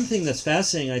the one thing that's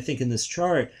fascinating, I think, in this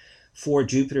chart for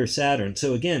Jupiter-Saturn,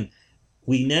 so again,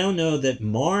 we now know that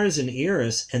Mars and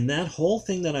Eris and that whole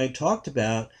thing that I talked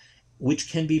about,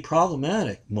 which can be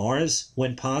problematic. Mars,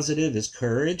 when positive, is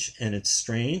courage and it's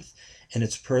strength and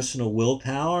it's personal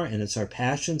willpower and it's our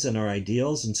passions and our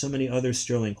ideals and so many other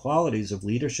sterling qualities of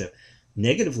leadership.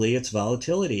 Negatively, it's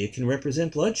volatility. It can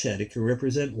represent bloodshed. It can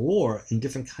represent war and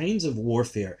different kinds of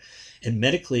warfare. And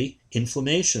medically,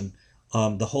 inflammation,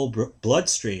 the whole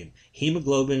bloodstream,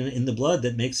 hemoglobin in the blood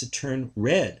that makes it turn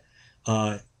red,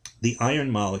 the iron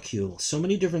molecule, so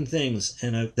many different things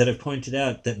that I've pointed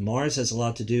out that Mars has a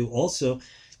lot to do also,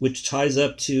 which ties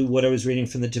up to what I was reading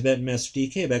from the Tibetan Master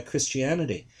DK about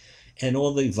Christianity and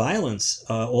all the violence,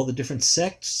 all the different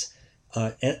sects,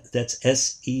 that's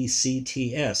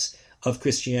SECTS, of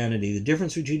Christianity, the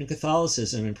difference between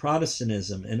Catholicism and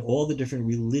Protestantism and all the different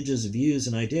religious views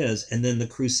and ideas, and then the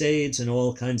Crusades and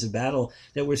all kinds of battle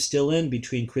that we're still in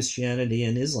between Christianity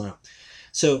and Islam.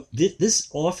 So this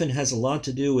often has a lot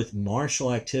to do with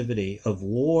martial activity of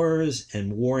wars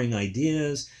and warring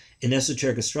ideas. In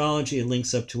esoteric astrology, it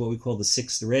links up to what we call the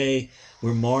sixth ray,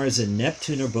 where Mars and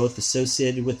Neptune are both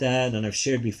associated with that. And I've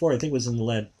shared before, I think it was in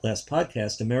the last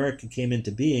podcast, America came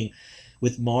into being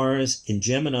with Mars in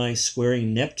Gemini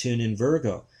squaring Neptune in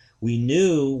Virgo. We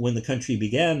knew when the country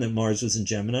began that Mars was in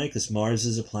Gemini because Mars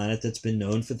is a planet that's been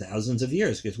known for thousands of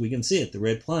years because we can see it, the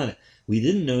red planet. We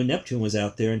didn't know Neptune was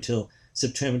out there until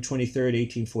September 23rd,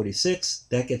 1846.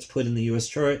 That gets put in the U.S.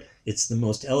 chart. It's the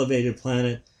most elevated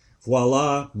planet.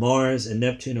 Voila, Mars and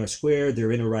Neptune are squared.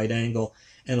 They're in a right angle.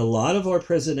 And a lot of our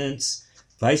presidents,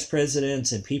 vice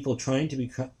presidents, and people trying to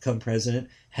become president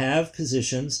have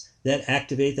positions that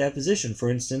activate that position.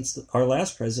 For instance, our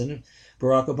last president,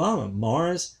 Barack Obama,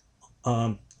 Mars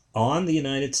on the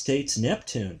United States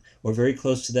Neptune, or very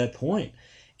close to that point.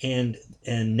 And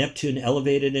Neptune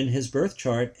elevated in his birth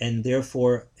chart, and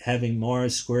therefore having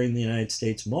Mars squaring the United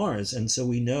States Mars. And so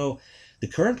we know the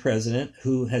current president,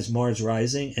 who has Mars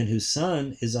rising and whose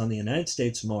sun is on the United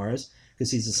States Mars, because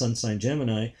he's a sun sign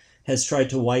Gemini, has tried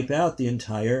to wipe out the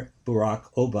entire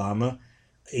Barack Obama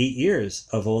 8 years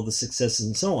of all the successes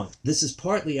and so on. This is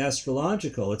partly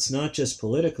astrological. It's not just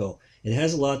political. It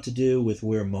has a lot to do with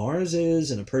where Mars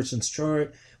is in a person's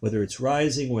chart, whether it's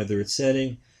rising, whether it's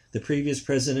setting. The previous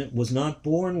president was not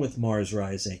born with Mars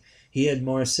rising. He had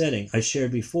Mars setting. I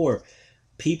shared before,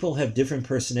 people have different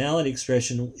personality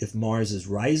expression if Mars is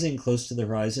rising close to the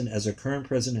horizon, as our current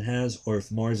president has, or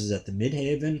if Mars is at the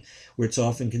midheaven, where it's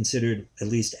often considered at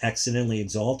least accidentally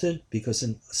exalted, because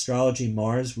in astrology,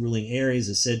 Mars ruling Aries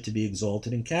is said to be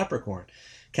exalted in Capricorn.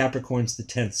 Capricorn's the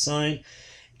 10th sign,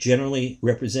 generally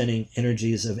representing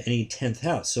energies of any 10th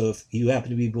house. So if you happen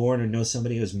to be born or know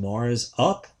somebody who has Mars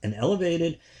up and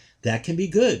elevated, that can be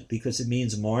good because it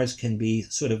means Mars can be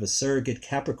sort of a surrogate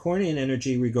Capricornian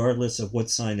energy regardless of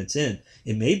what sign it's in.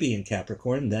 It may be in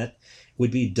Capricorn, that would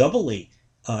be doubly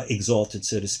exalted,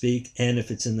 so to speak, and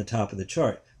if it's in the top of the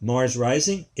chart. Mars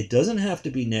rising, it doesn't have to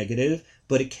be negative,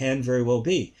 but it can very well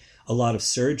be. A lot of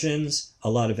surgeons, a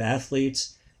lot of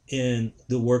athletes, in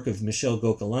the work of Michel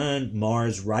Gauquelin,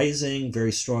 Mars rising,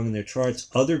 very strong in their charts.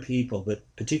 Other people, but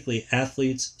particularly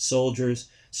athletes, soldiers,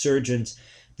 surgeons.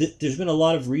 There's been a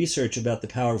lot of research about the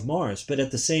power of Mars, but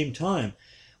at the same time,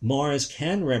 Mars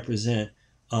can represent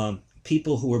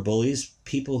people who are bullies,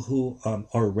 people who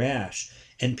are rash,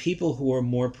 and people who are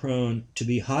more prone to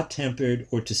be hot-tempered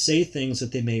or to say things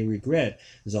that they may regret.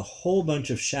 There's a whole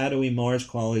bunch of shadowy Mars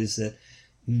qualities that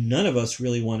none of us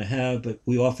really want to have, but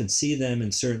we often see them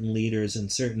in certain leaders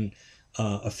and certain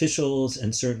officials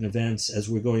and certain events as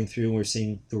we're going through. We're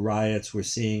seeing the riots, we're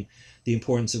seeing the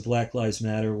importance of Black Lives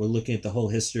Matter, we're looking at the whole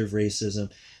history of racism.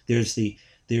 There's the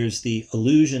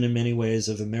illusion in many ways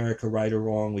of America right or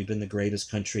wrong, we've been the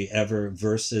greatest country ever,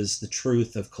 versus the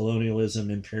truth of colonialism,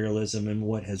 imperialism, and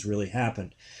what has really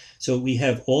happened. So we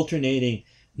have alternating,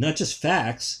 not just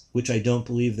facts, which I don't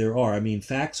believe there are. I mean,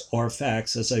 facts are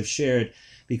facts, as I've shared,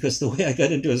 because the way I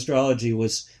got into astrology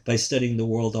was by studying the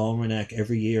World Almanac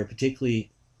every year,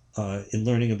 particularly in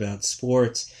learning about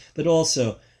sports, but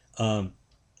also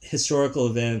historical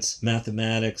events,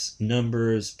 mathematics,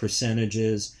 numbers,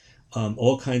 percentages,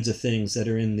 all kinds of things that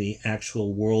are in the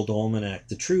actual World Almanac.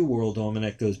 The true World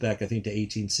Almanac goes back, I think, to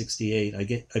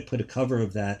 1868. I put a cover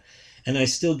of that, and I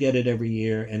still get it every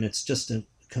year, and it's just a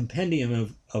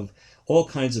compendium of all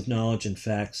kinds of knowledge and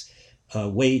facts,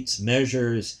 weights,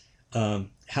 measures,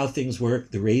 how things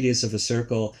work, the radius of a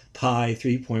circle, pi,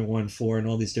 3.14, and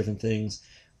all these different things.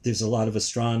 There's a lot of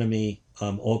astronomy,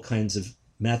 all kinds of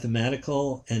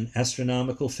mathematical and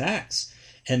astronomical facts,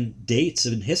 and dates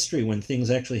in history when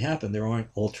things actually happen. There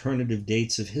aren't alternative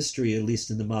dates of history, at least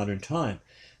in the modern time.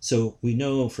 So we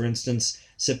know, for instance,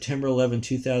 September 11,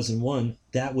 2001,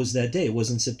 that was that day. It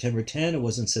wasn't September 10, it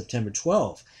wasn't September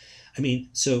 12. I mean,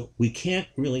 so we can't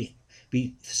really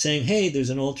be saying, hey, there's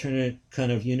an alternate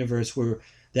kind of universe where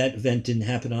that event didn't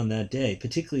happen on that day,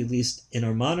 particularly at least in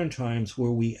our modern times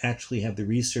where we actually have the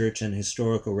research and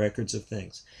historical records of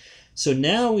things. So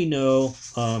now we know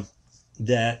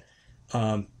that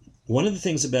one of the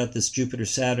things about this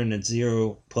Jupiter-Saturn at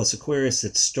 0 plus Aquarius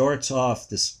that starts off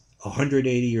this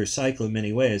 180-year cycle in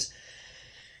many ways,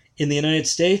 in the United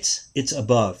States, it's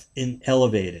above,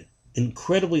 elevated,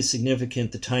 incredibly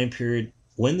significant, the time period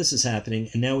when this is happening.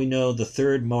 And now we know the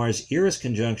third Mars-Eris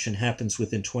conjunction happens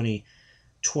within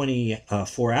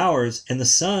 24 hours, and the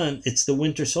sun, it's the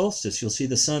winter solstice. You'll see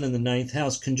the sun in the 9th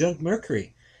house conjunct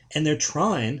Mercury, and they're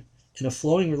trine in a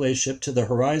flowing relationship to the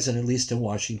horizon, at least in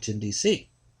Washington, D.C.,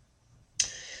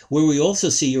 where we also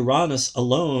see Uranus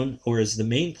alone, or as the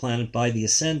main planet by the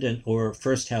ascendant or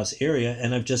first house area.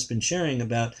 And I've just been sharing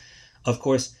about, of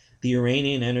course, the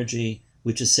Uranian energy,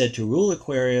 which is said to rule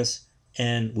Aquarius,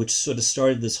 and which sort of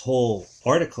started this whole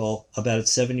article about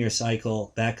its 7-year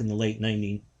cycle back in the late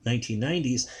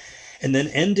 1990s, and then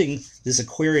ending this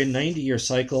Aquarian 90-year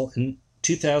cycle in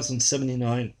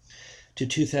 2079 to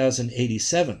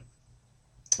 2087.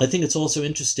 I think it's also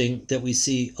interesting that we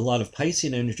see a lot of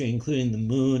Piscean energy, including the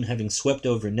moon having swept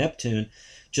over Neptune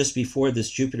just before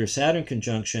this Jupiter-Saturn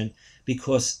conjunction,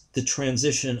 because the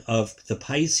transition of the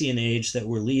Piscean age that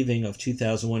we're leaving of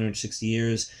 2,160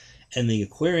 years and the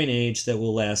Aquarian age that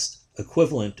will last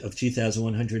equivalent of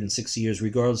 2,160 years,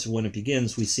 regardless of when it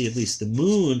begins, we see at least the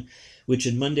moon, which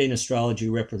in mundane astrology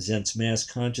represents mass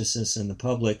consciousness in the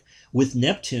public, with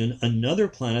Neptune, another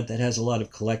planet that has a lot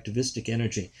of collectivistic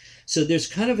energy. So there's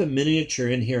kind of a miniature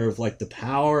in here of like the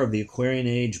power of the Aquarian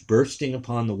age bursting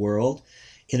upon the world.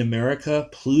 In America,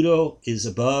 Pluto is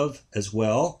above as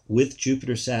well, with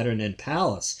Jupiter, Saturn, and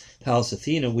Pallas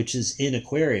Athena, which is in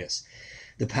Aquarius.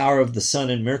 The power of the sun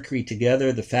and Mercury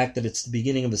together, the fact that it's the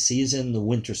beginning of a season, the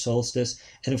winter solstice,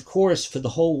 and of course, for the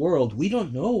whole world, we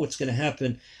don't know what's going to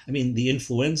happen. I mean, the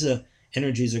influenza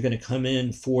energies are going to come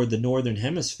in for the northern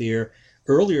hemisphere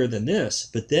earlier than this,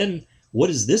 but then what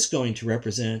is this going to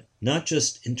represent, not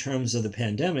just in terms of the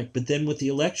pandemic, but then with the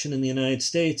election in the United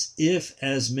States, if,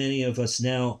 as many of us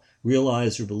now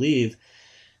realize or believe,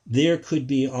 there could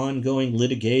be ongoing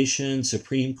litigation,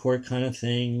 Supreme Court kind of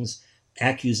things,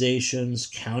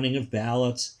 accusations, counting of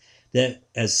ballots, that,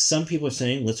 as some people are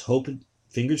saying, let's hope,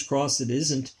 fingers crossed, it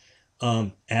isn't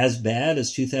as bad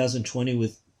as 2020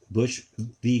 with Bush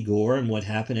v. Gore and what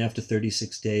happened after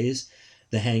 36 days,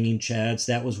 the hanging chads.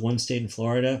 That was one state in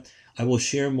Florida. I will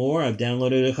share more. I've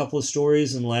downloaded a couple of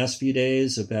stories in the last few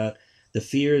days about the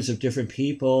fears of different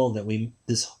people that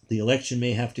the election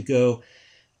may have to go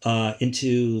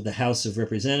into the House of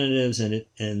Representatives,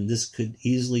 and this could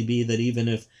easily be that even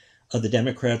if the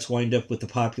Democrats wind up with the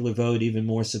popular vote even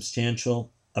more substantial,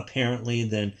 apparently,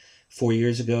 than 4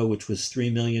 years ago, which was 3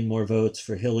 million more votes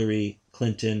for Hillary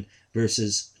Clinton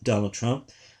versus Donald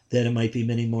Trump, then it might be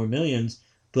many more millions.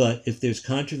 But if there's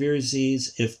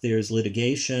controversies, if there's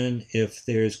litigation, if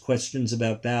there's questions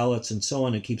about ballots and so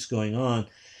on, it keeps going on,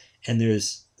 and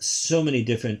there's so many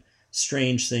different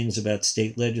strange things about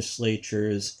state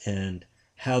legislatures and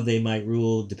how they might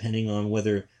rule depending on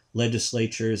whether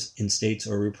legislatures in states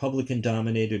are Republican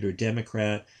dominated or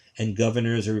Democrat, and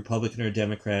governors are Republican or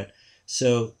Democrat.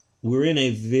 So we're in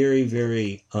a very,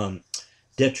 very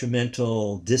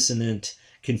detrimental, dissonant,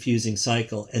 confusing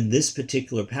cycle. And this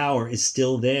particular power is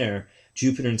still there,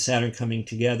 Jupiter and Saturn coming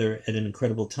together at an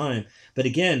incredible time. But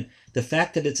again, the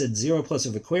fact that it's at 0 plus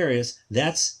of Aquarius,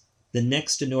 that's the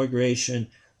next inauguration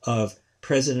of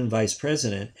president and vice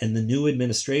president, and the new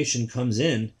administration comes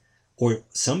in, or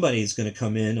somebody's going to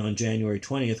come in on January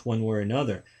 20th, one way or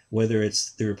another, whether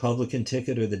it's the Republican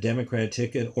ticket or the Democrat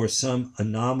ticket or some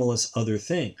anomalous other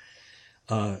thing.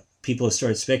 People have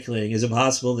started speculating, is it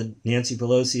possible that Nancy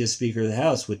Pelosi, as Speaker of the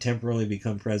House, would temporarily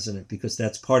become president, because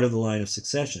that's part of the line of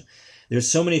succession. There's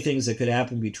so many things that could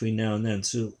happen between now and then.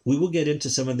 So we will get into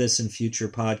some of this in future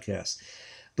podcasts.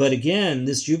 But again,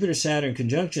 this Jupiter-Saturn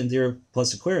conjunction, 0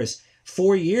 plus Aquarius,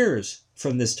 4 years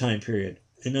from this time period.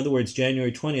 In other words,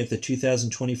 January 20th of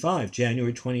 2025,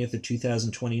 January 20th of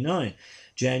 2029,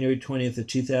 January 20th of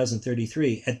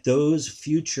 2033. At those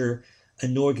future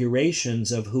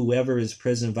inaugurations of whoever is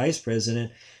president, vice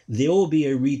president, there will be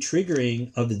a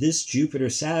retriggering of this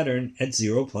Jupiter-Saturn at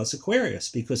 0 plus Aquarius,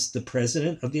 because the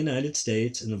president of the United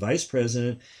States and the vice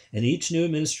president and each new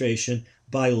administration,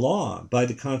 by law, by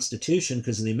the Constitution,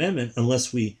 because of the amendment,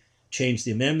 unless we change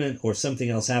the amendment or something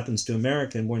else happens to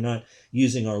America and we're not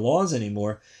using our laws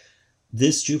anymore,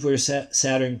 this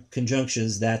Jupiter-Saturn conjunction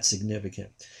is that significant.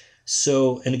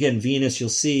 So, and again, Venus, you'll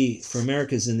see, for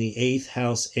America is in the 8th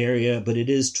house area, but it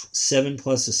is 7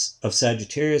 plus of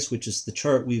Sagittarius, which is the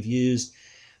chart we've used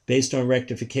based on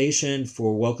rectification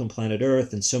for Welcome Planet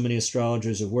Earth, and so many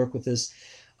astrologers have worked with this.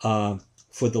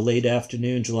 For the late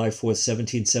afternoon, July 4th,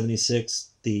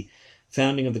 1776, the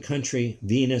founding of the country,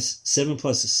 Venus, 7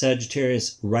 plus of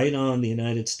Sagittarius, right on the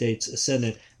United States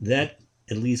ascendant. That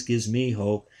at least gives me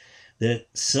hope that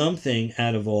something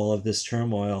out of all of this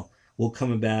turmoil will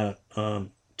come about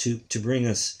to bring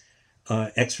us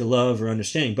extra love or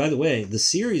understanding. By the way, the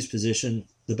Ceres position,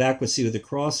 the backward C with the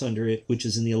cross under it, which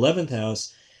is in the 11th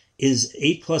house, is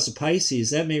 8 plus of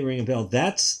Pisces. That may ring a bell.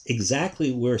 That's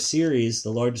exactly where Ceres,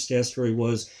 the largest asteroid,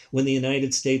 was when the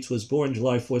United States was born,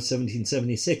 July 4th,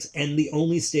 1776, and the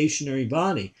only stationary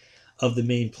body of the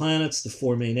main planets, the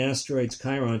 4 main asteroids,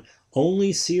 Chiron,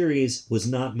 only Ceres was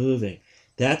not moving.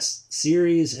 That's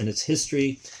Ceres, and its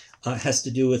history has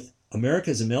to do with America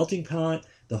as a melting pot,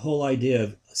 the whole idea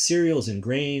of cereals and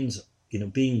grains,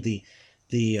 being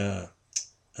the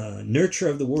nurture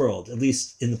of the world, at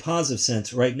least in the positive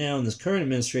sense. Right now, in this current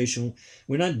administration,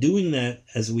 we're not doing that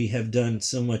as we have done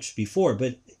so much before.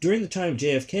 But during the time of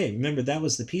JFK, remember, that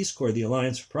was the Peace Corps, the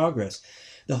Alliance for Progress,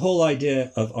 the whole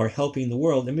idea of our helping the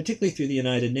world, and particularly through the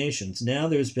United Nations. Now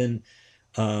there's been,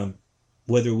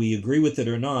 whether we agree with it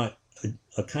or not,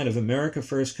 a kind of America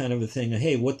first kind of a thing.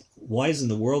 Hey, why isn't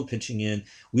the world pitching in?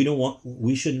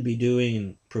 We shouldn't be doing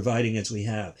and providing as we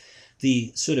have.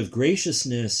 The sort of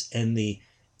graciousness and the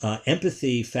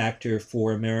empathy factor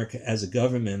for America as a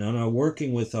government and our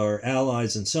working with our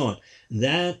allies and so on,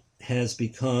 that has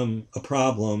become a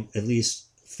problem, at least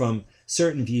from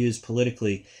certain views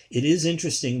politically. It is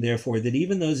interesting, therefore, that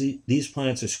even though these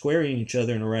planets are squaring each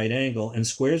other in a right angle, and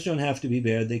squares don't have to be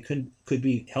bad, they could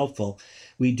be helpful,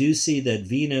 we do see that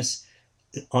Venus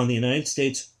on the United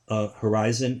States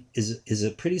horizon is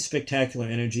a pretty spectacular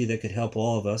energy that could help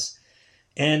all of us,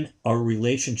 and our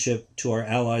relationship to our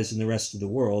allies in the rest of the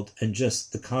world, and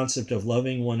just the concept of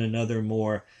loving one another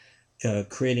more,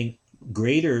 creating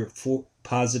greater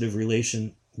positive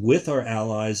relation with our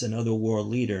allies and other world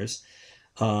leaders,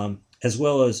 as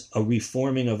well as a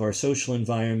reforming of our social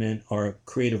environment, our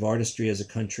creative artistry as a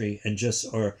country, and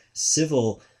just our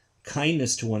civil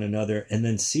kindness to one another. And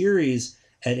then Ceres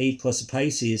at 8 plus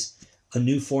Pisces, a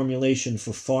new formulation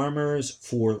for farmers,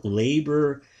 for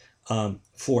labor,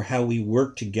 for how we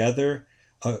work together,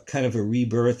 kind of a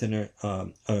rebirth and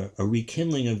a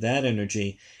rekindling of that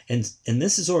energy. And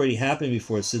this has already happened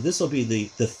before. So this will be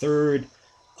the third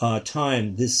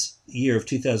time this year of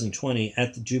 2020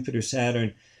 at the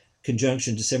Jupiter-Saturn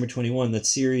conjunction, December 21, that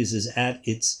Ceres is at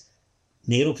its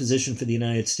natal position for the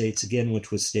United States again,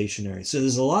 which was stationary. So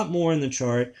there's a lot more in the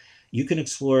chart. You can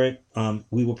explore it.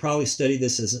 We will probably study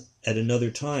this at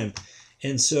another time.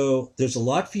 And so there's a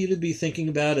lot for you to be thinking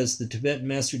about, as the Tibetan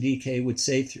Master DK would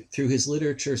say through his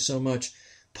literature so much,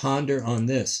 ponder on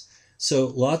this. So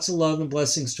lots of love and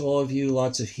blessings to all of you,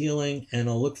 lots of healing, and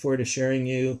I'll look forward to sharing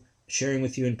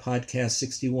with you in podcast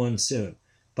 61 soon.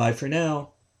 Bye for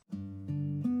now.